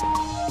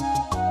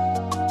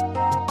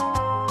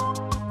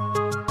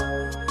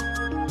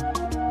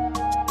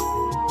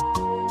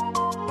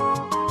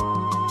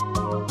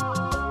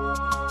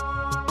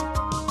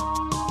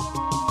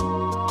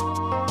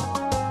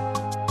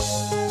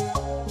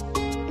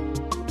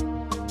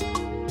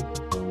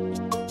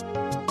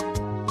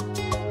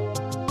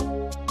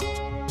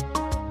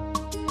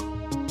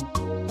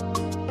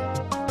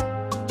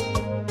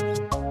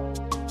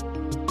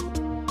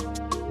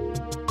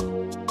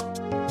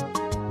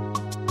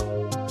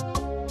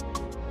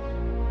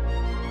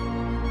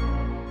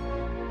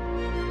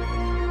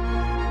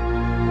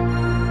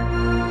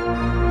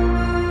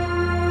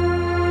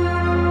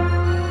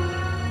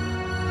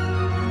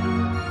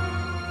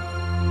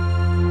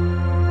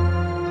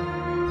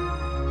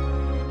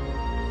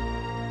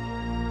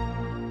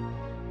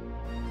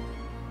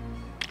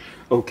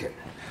 Okay,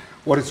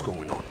 what is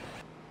going on?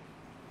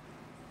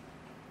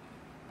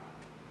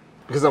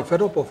 Because I'm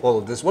fed up of all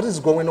of this. What is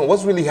going on?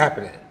 What's really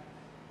happening?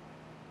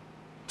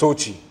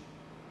 Tochi,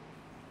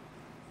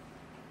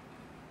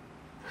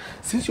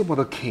 since your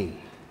mother came,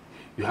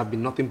 you have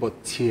been nothing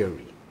but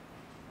teary.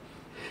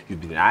 You've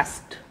been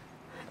asked,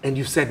 and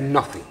you've said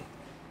nothing.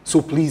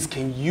 So please,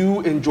 can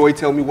you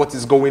tell me what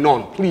is going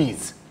on,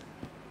 please?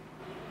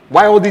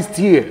 Why all these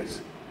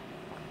tears?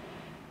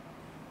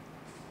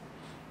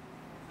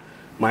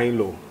 My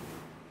in-law,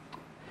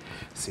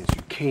 since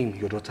you came,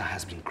 your daughter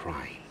has been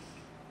crying.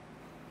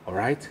 All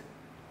right?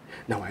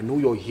 Now, I know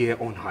you're here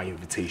on her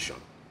invitation.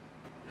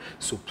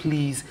 So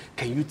please,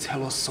 can you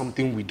tell us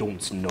something we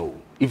don't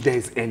know? If there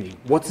is any,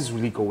 what is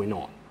really going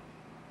on?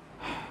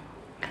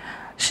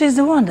 She's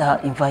the one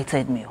that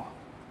invited me.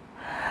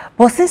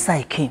 But since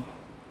I came,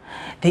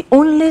 the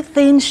only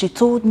thing she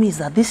told me is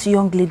that this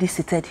young lady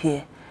seated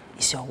here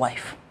is your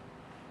wife.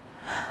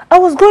 I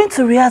was going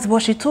to react, but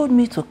she told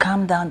me to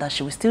calm down, that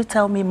she will still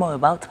tell me more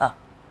about her.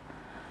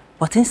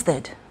 But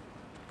instead,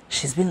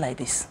 she's been like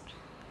this.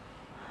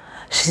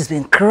 She's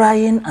been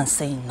crying and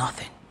saying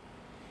nothing.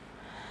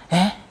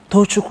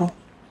 Tochukwu,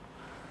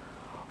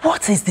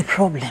 what is the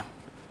problem?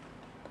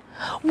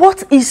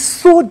 What is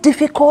so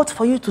difficult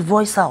for you to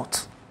voice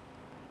out?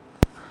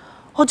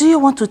 Or do you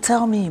want to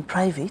tell me in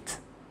private?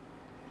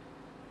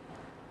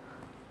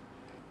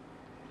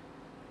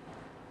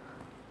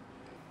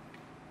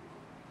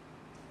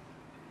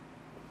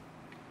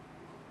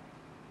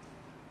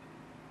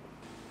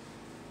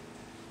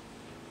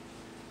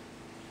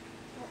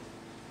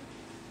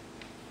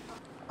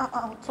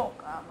 I'll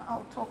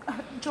talk.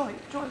 Joy,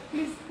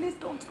 please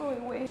don't go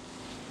away.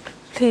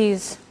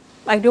 Please,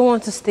 I don't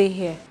want to stay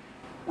here.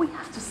 We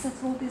have to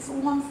settle this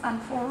once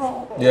and for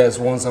all. Yes,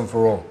 once and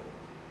for all.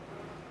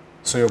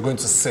 So you're going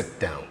to sit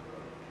down,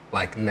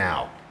 like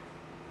now.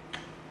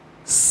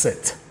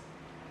 Sit.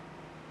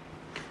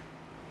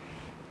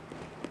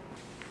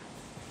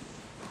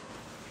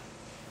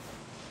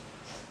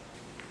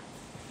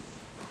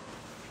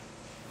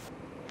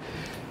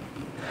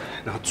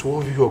 Now, two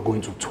of you are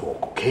going to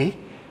talk, okay?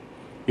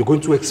 You're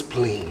going to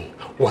explain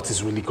what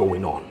is really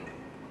going on.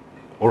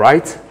 All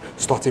right?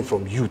 Starting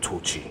from you,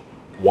 Tochi.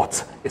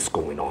 What is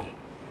going on?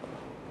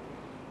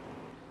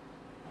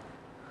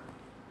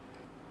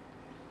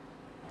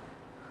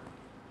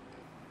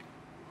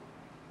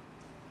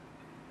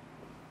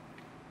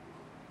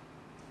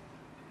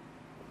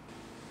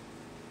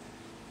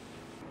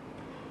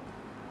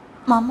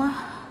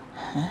 Mama,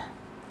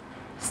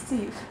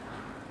 Steve,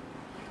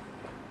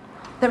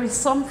 there is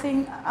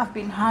something I've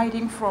been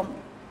hiding from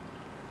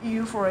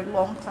you for a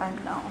long time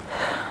now.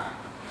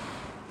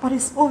 But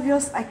it's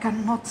obvious I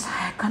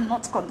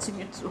cannot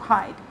continue to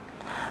hide.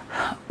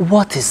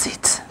 What is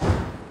it?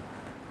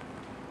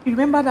 You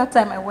remember that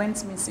time I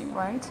went missing,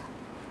 right?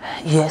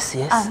 Yes.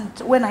 And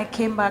when I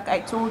came back,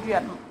 I told you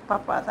and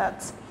Papa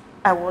that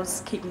I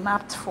was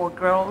kidnapped for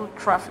girl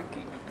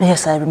trafficking.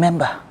 Yes, I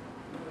remember.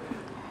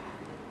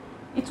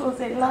 It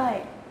was a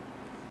lie.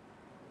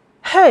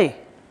 Hey,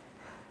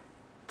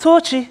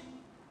 Tochi.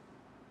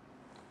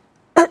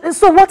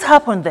 So what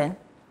happened then?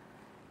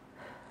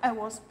 I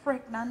was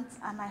pregnant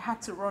and I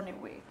had to run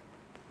away.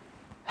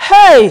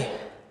 Hey,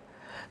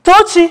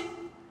 Tochi.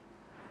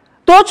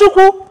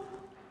 Tochukwu.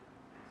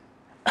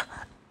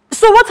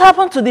 So what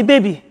happened to the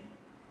baby?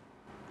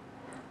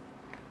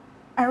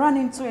 I ran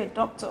into a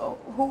doctor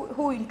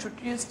who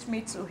introduced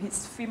me to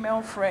his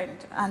female friend,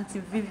 Auntie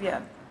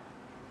Vivian,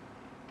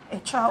 a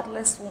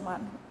childless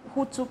woman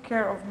who took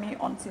care of me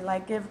until I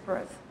gave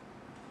birth,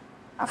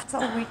 after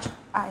which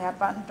I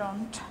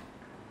abandoned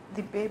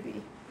the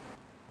baby.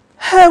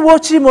 Hey,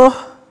 Wochimo.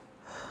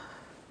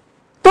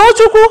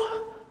 Tochukwu.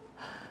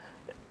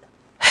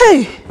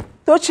 Hey,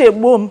 Tochi,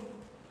 mom.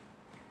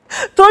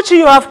 Tochi,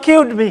 you have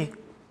killed me.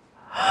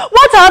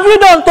 What have you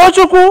done,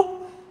 Tochukwu?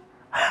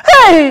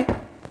 Hey,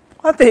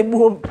 what a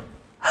mom.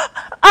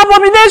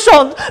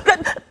 Abomination.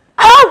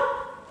 How?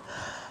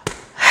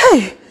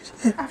 Hey.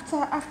 After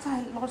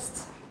I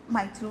lost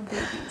my two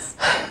babies,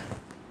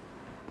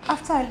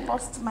 after I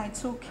lost my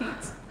two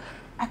kids,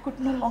 I could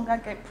no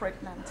longer get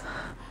pregnant.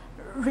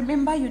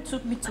 Remember you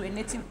took me to a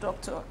native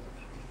doctor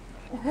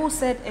who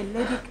said a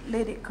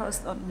lady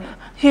cursed on me.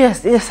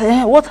 Yes,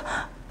 what?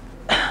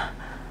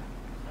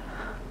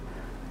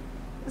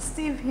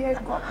 Steve here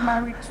got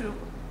married to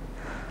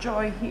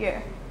Joy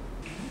here,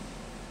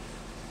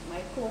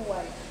 my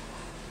co-wife.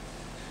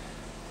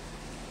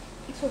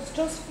 It was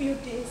just a few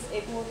days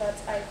ago that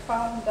I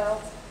found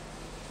out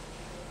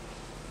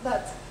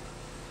that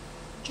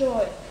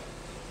Joy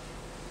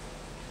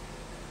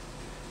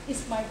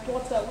is my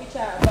daughter, which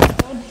I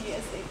abandoned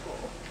years ago.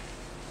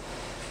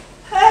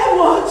 Hey,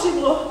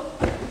 Mochimo!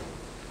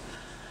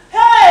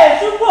 Hey,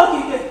 Chukwu!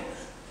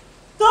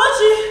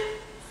 Tochi!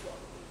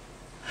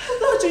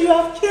 Tochi, you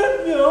have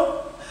killed me,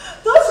 oh!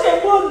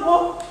 Tochi,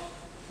 Momo!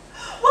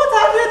 What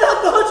have you done,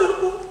 Tochi?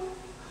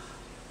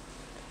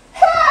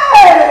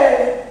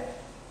 Hey!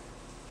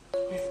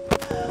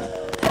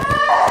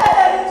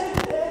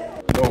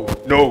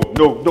 No.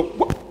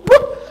 What?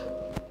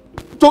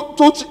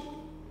 Tochi!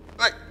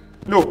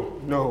 No.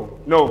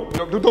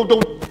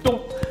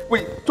 Don't.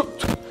 Wait,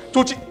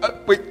 Tochi,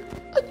 wait.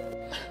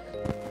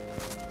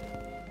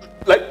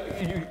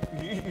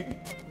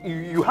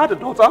 You had a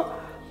daughter?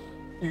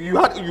 You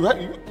have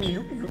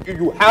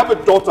a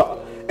daughter,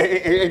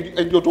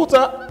 and your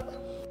daughter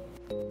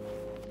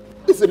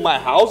is in my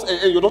house,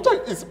 and your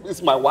daughter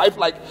is my wife.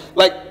 Like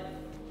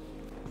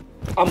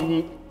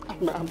I'm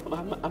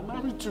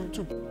married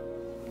to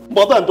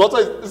mother and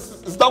daughter.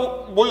 Is that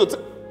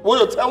what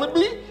you're telling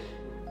me?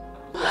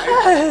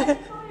 I'm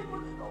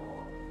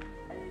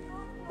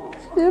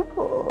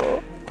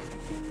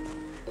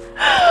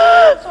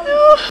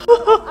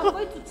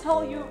going to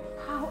tell you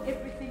how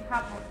everything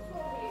happened.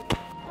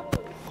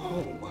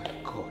 Oh my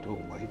God, oh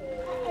my. I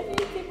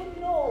didn't even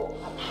know.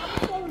 I'm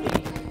sorry.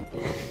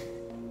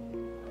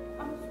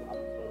 I'm so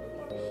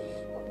sorry.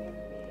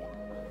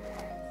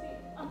 See,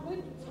 I'm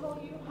going to tell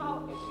you how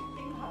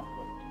everything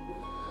happened.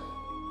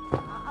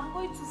 I'm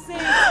going to say...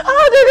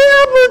 How did it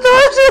happen,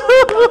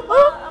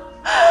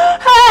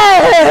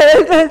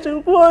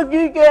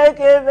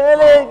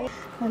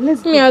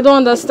 Me, I don't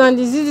understand.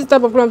 Is this the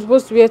type of problem I'm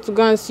supposed to wear to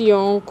go and see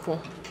your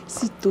uncle?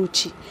 See,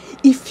 Tochi,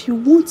 if you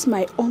want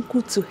my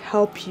uncle to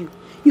help you,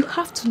 you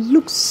have to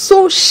look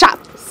so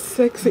sharp.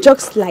 Sexy.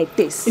 Just like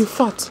this. In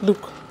fact,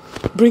 look.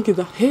 Bring it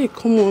down. Hey,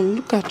 come on.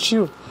 Look at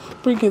you.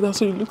 Bring it down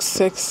so you look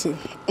sexy.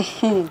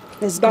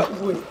 Let's that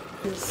go. way.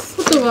 Yes.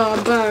 What about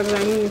our bag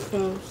and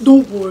uniforms?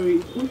 Don't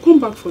worry. We'll come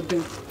back for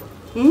them.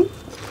 Don't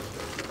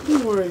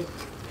worry.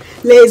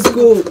 Let's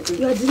go.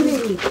 You are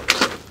delaying.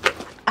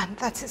 And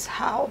that is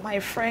how my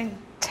friend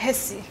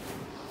Tessie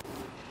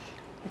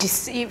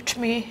deceived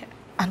me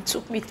and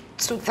took me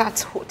to that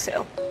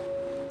hotel.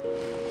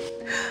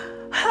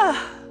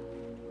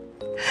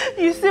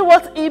 You see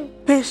what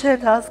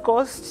impatience has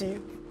cost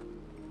you?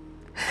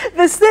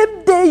 The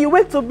same day you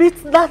went to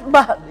meet that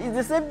man is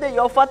the same day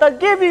your father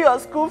gave you your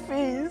school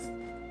fees.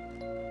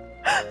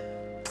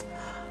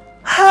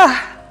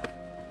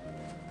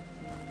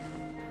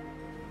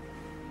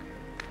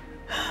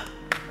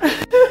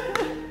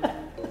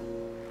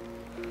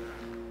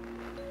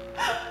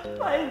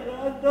 My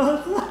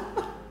granddaughter.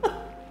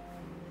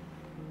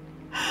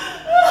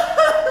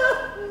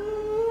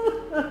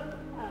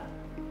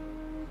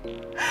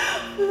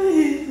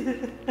 Please.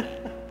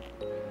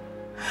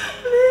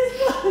 Please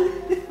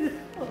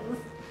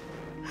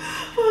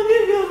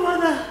forgive your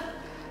mother.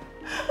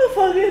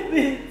 Forgive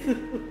me too.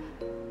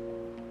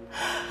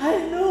 I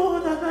know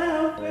that I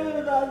have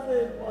failed as a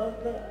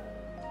mother.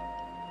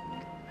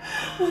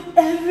 But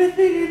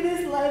everything in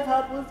this life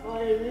happens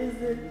for a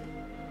reason.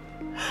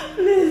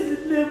 Please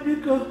let me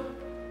go.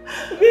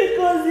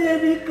 Because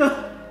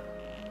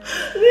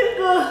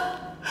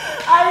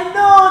I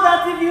know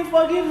that if you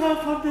forgive her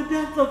from the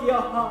depths of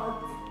your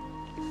heart,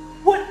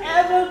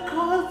 whatever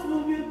caused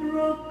will be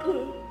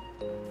broken.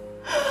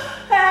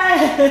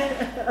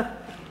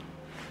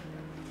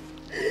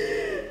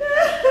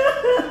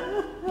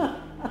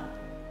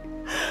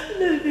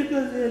 Look,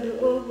 because you're the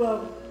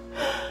over.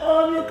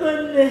 Oh, you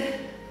couldn't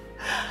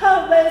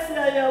have mercy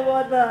on your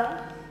mother.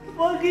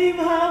 Forgive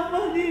her,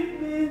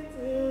 forgive me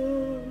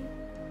too.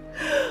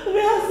 We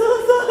are so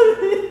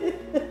sorry.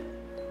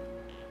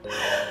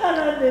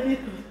 And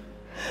because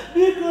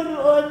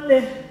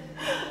only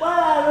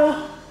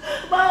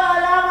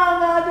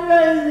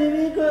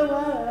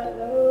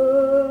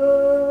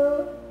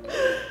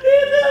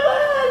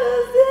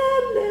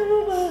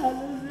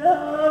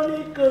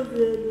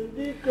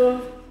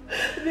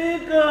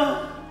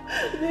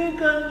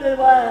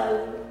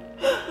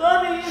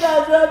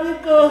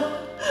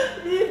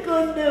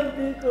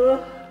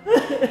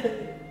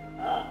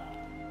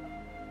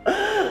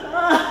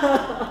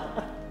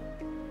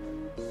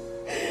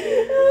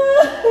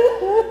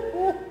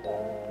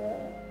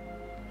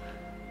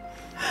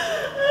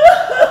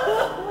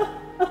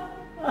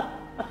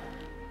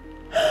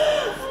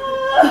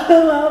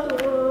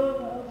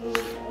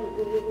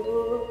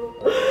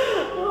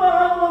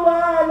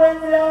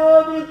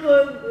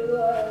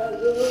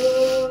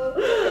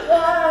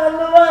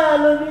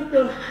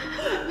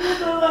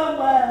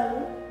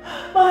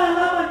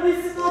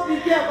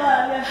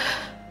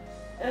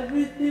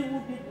everything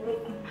will be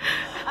broken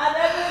and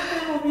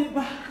everything will be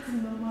back to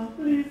normal.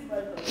 Please, my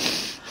love.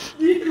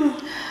 Nico,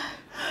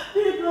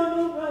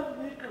 no man,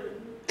 Nico.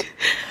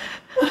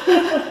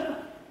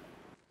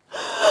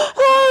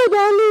 Oh,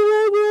 darling,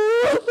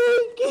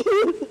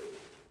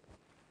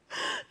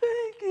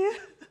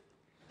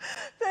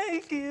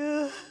 thank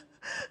you.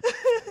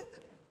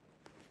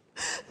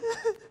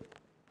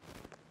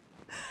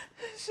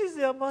 She's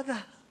your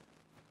mother.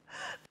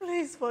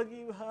 Please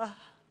forgive her.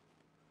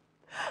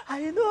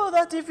 I know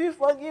that if you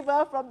forgive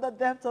her from the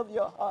depth of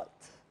your heart,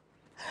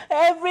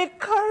 every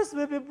curse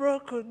will be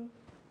broken.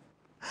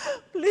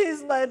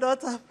 Please, my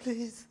daughter,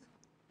 please.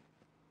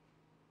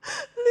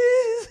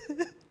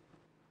 Please.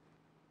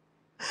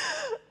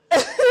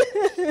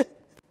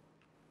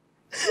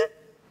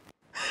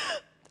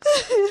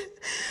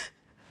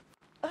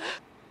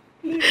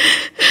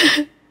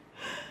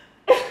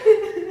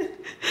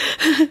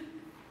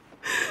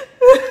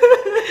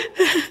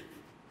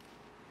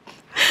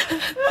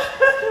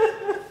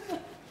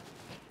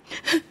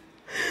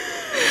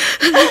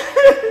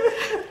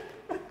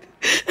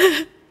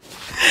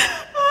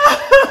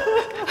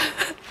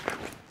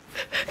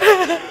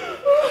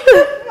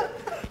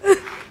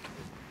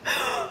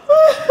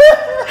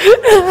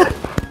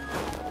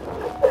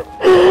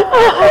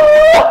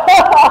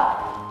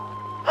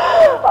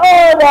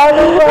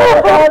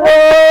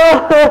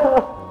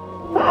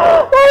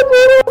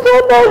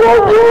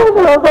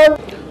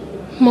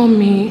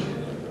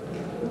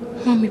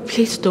 Mommy,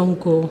 please don't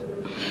go.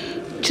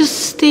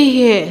 Just stay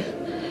here.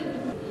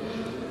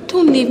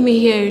 Don't leave me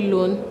here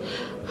alone.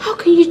 How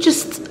can you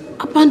just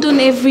abandon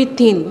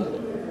everything?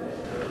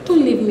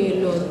 Don't leave me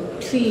alone,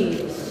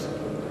 please.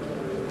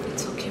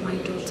 It's okay, my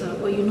daughter,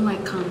 but you know I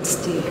can't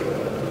stay.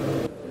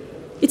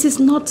 It is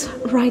not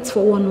right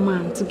for one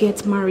man to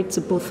get married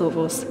to both of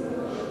us,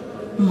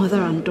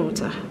 mother and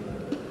daughter.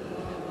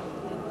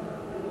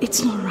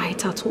 It's not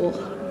right at all.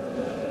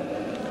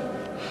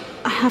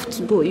 I have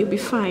to go. You'll be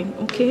fine,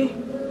 okay?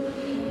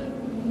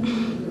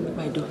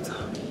 My daughter,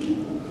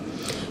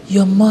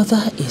 your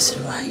mother is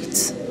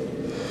right.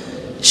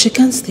 She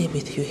can't stay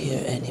with you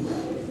here anymore.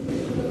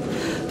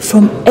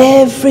 From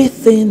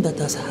everything that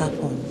has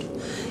happened,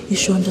 you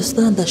should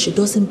understand that she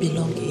doesn't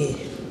belong here.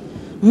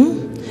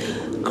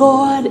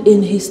 God,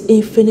 in His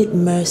infinite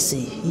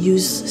mercy,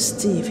 used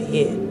Steve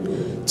here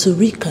to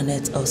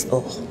reconnect us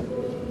all.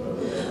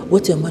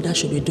 What your mother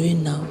should be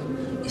doing now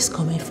is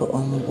coming for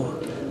Onwugo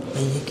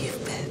when you give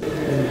birth.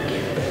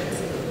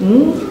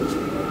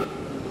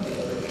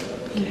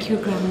 Thank you,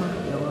 Grandma.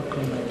 You're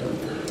welcome, my daughter.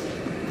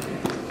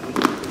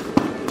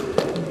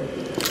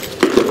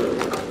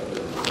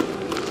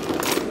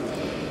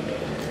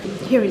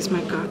 Here is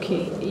my car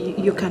key.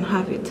 You can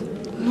have it.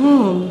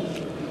 Mom.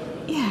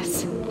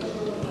 Yes.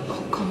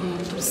 Oh, come on,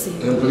 don't say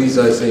no. And please,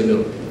 I say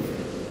no.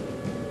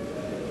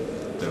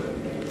 No.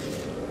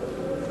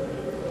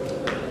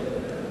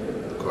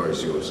 The car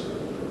is yours.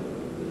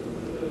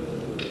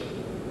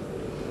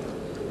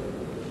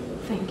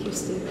 Thank you,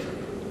 Steve.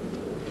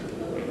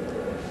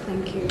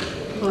 Thank you.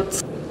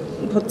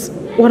 But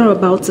what I'm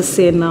about to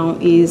say now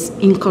is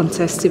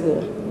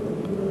incontestable.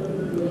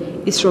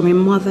 It's from a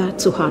mother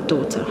to her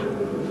daughter.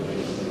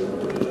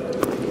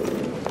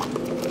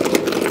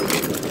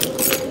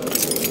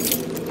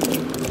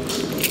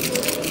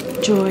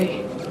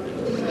 Joy,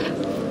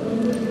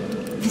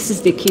 this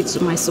is the key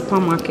to my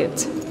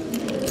supermarket,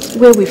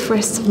 where we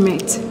first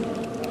met.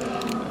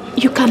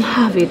 You can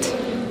have it.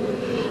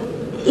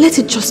 Let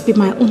it just be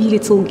my own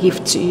little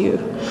gift to you.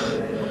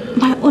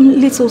 My own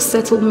little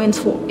settlement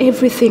for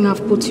everything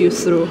I've put you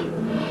through.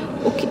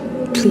 Okay,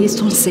 please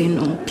don't say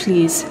no,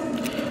 please.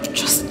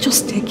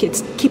 Just take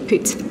it, keep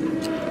it.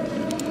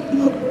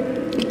 No,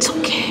 it's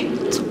okay,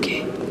 it's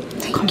okay.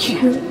 Thank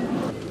you.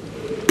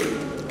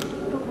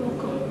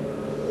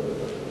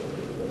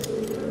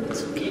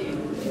 It's okay,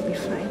 you'll be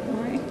fine,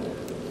 alright?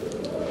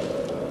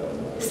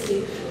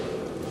 Steve,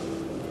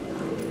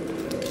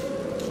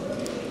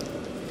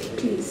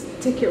 please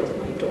take care of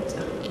my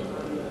daughter.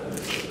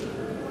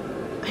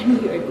 I know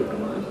you're a good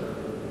man.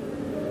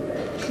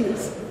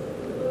 Please,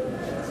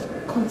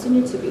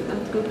 continue to be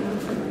that good man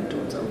for my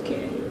daughter,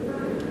 okay?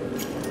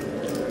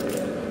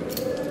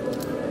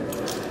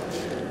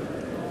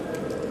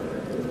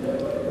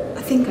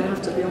 I think I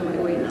have to be on my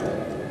way now.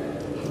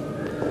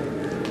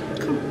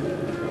 Come.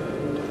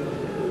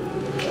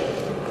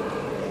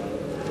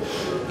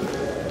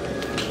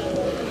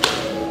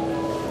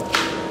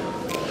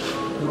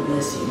 God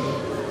bless you.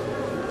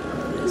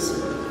 God bless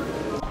you.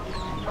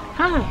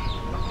 Hi.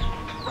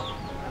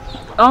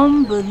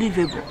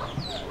 Unbelievable.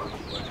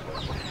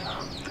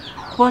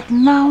 But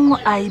now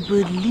I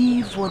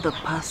believe what the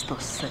pastor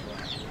said.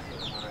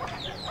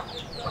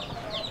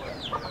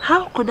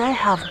 How could I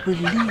have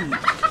believed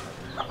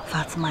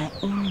that my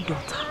own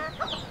daughter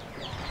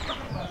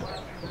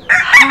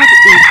had a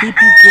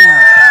baby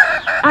girl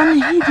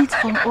and hid it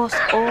from us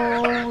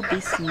all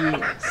these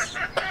years?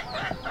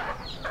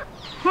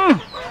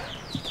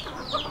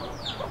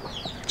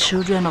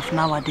 Children of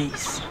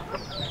nowadays.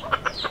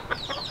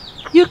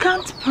 You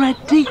can't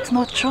predict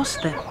nor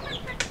trust them.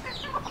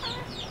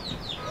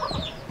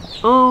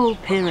 Oh,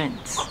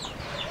 parents,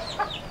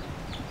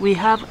 we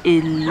have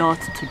a lot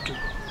to do.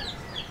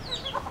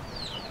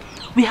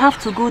 We have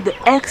to go the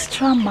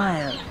extra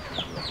mile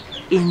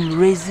in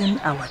raising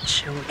our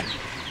children.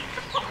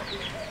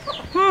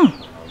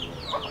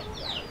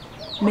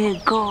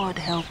 May God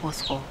help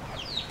us all.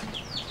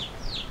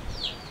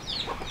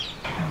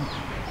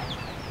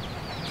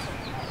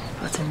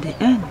 But in the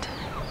end,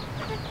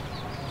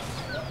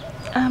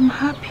 I'm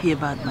happy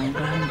about my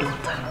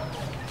granddaughter,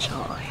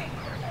 Joy.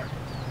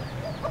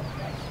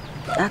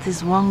 That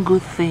is one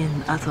good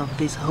thing out of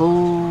this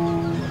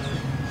whole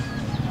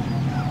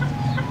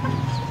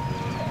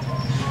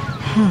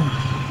thing.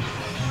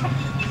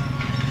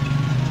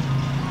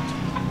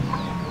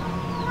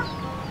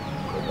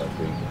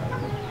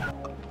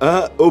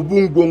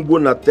 Obungwongwo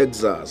na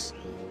Texas.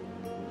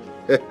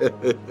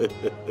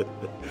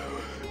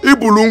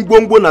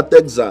 Ibulungwongwo na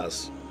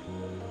Texas.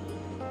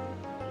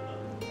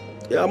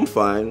 Yeah, I'm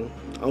fine.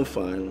 I'm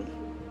fine.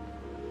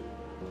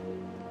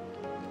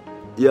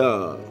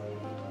 Yeah.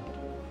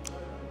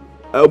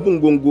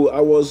 Obungwongwo, I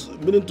was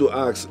meaning to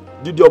ask,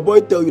 did your boy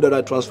tell you that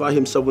I transferred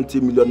him 70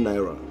 million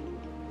naira?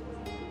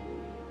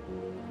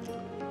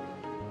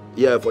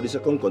 Yeah, for the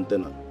second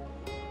container.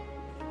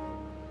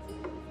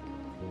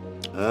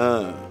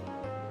 Ah.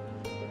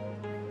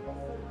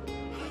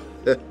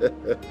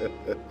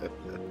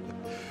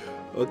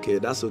 Okay,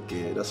 that's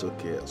okay. That's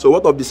okay. So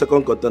what of the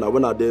second container?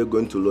 When are they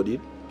going to load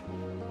it?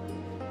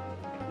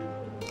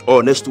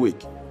 Oh, next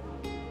week.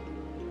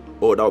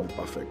 Oh, that would be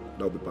perfect.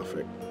 That would be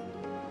perfect.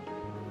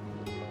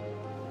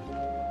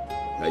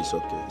 Yeah, it's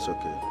okay. It's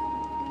okay.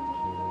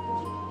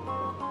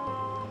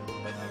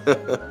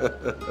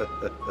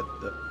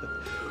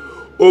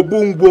 Oh,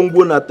 boom, boom,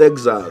 boom, na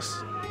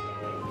Texas.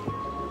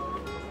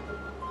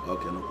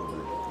 Okay, no problem.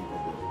 No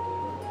problem.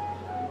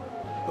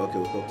 Okay,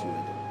 we'll talk to you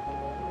later.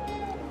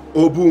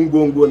 Oh, boom,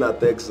 boom, boom, na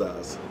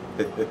Texas.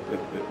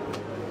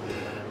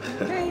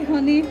 Hey,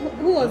 honey,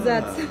 who was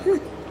that?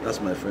 That's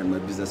my friend, my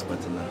business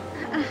partner.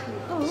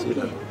 Oh, See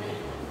okay. that?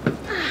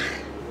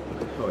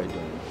 How are you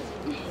doing?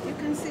 You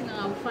can see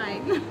now I'm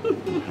fine.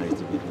 How is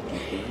the baby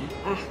keeping?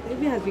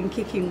 Baby has been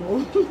kicking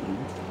more.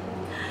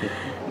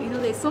 You know,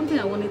 there's something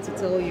I wanted to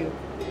tell you.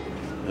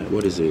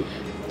 What is it?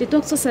 The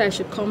doctor said I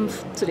should come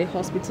to the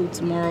hospital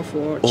tomorrow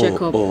for a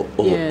checkup.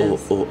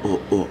 Yes.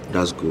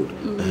 That's good.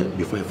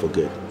 Before I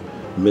forget,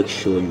 make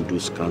sure you do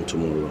scan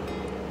tomorrow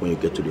when you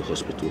get to the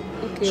hospital.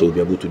 Okay. So we'll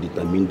be able to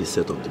determine the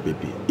sex of the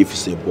baby, if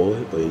it's a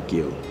boy or a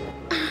girl.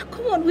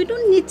 Come on, we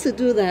don't need to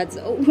do that.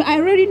 I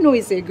already know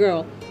it's a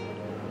girl.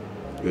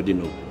 You already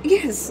know?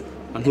 Yes.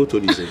 And who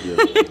told you it's a girl?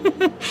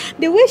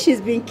 The way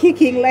she's been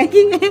kicking, like,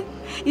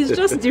 it's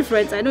just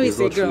different. I know it's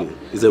a girl. True.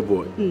 It's a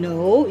boy.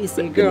 No, it's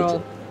a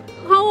girl.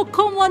 Oh,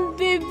 come on,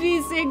 baby.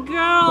 It's a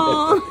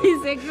girl.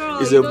 It's a girl.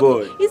 It's a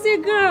boy. It's a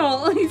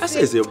girl. I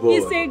said it's a boy.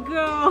 It's a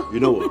girl. You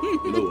know what?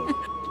 You know what?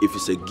 If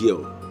it's a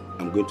girl,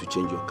 I'm going to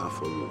change your car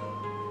for you.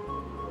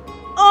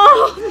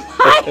 Oh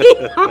my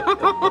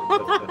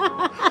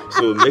God.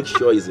 So make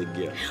sure it's a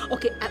girl.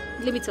 Okay,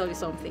 let me tell you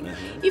something.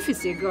 If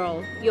it's a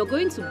girl, you're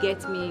going to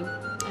get me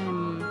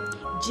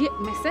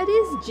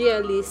Mercedes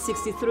GLE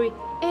 63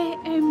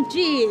 AMG.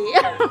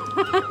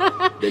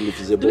 Then if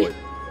it's a boy.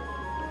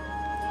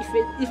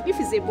 If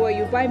it's a boy,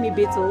 you buy me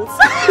Beatles.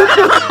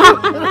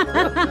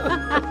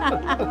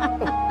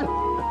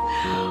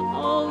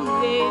 Oh,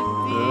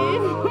 baby.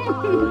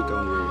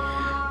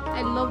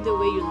 I love the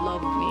way you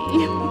love me.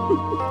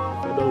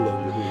 I don't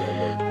love you, I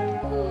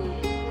love you.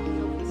 I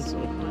love you so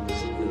much. I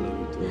love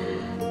you too.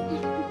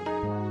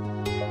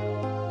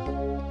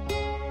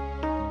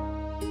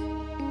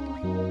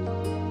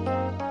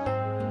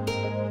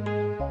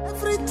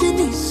 Everything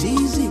is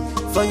easy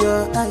for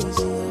your eyes,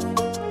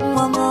 yeah.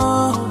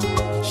 Mama,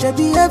 should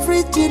be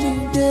everything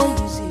in there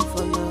easy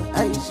for your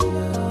eyes,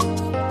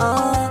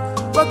 yeah.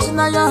 But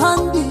now you're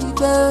handy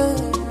there.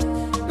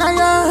 Now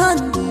you're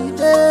handy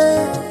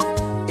there.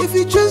 If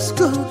you just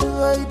go to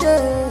right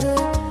there,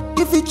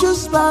 if you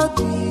just bow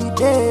the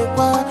day,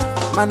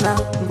 mana,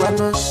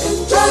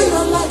 enjoy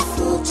your life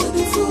to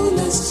the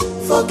fullest.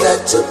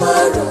 Forget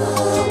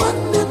tomorrow,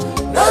 one day,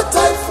 no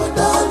time for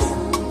darling.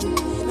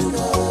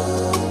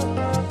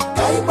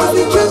 If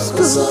you just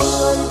go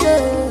right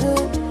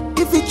there,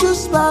 if you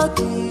just bow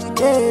the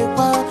day,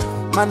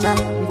 mana,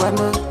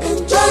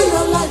 enjoy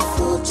your life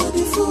to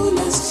the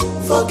fullest.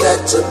 Forget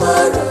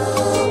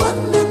tomorrow,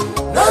 one day,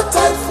 no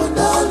time for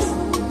darling.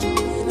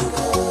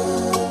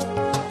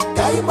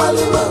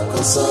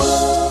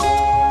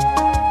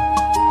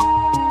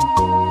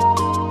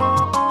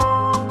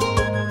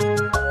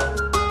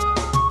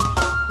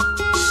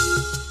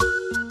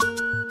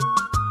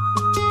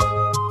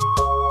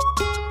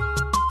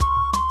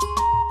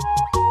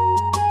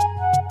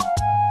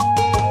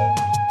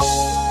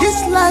 This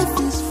life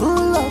is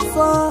full of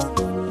fun.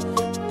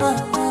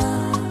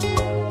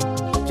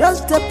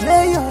 Just to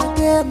play your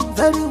game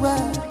very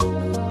well.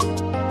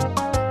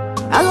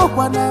 I don't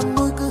wanna move.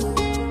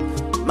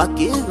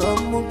 Makiro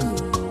Mugu,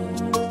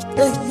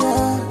 yeah,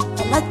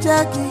 I like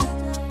Jackie.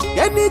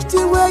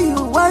 Anything where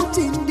you want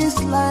in this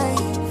life,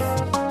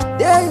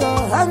 there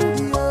your hand,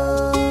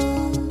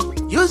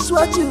 use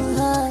what you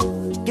have,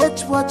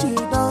 get what you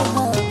don't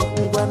have.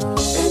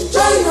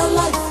 Enjoy your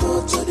life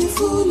to the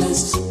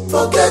fullest.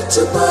 Forget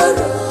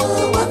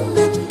tomorrow, one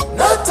day,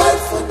 no time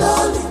for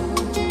darling.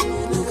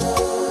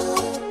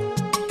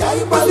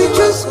 If you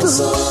just go,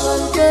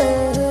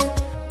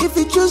 yeah, if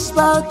you just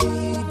bow the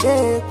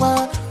day,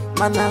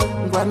 mana,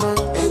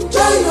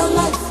 enjoy your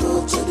life to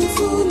the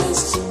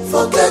fullest.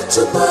 Forget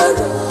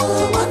tomorrow,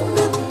 one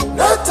day,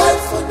 no time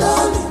for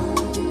darling.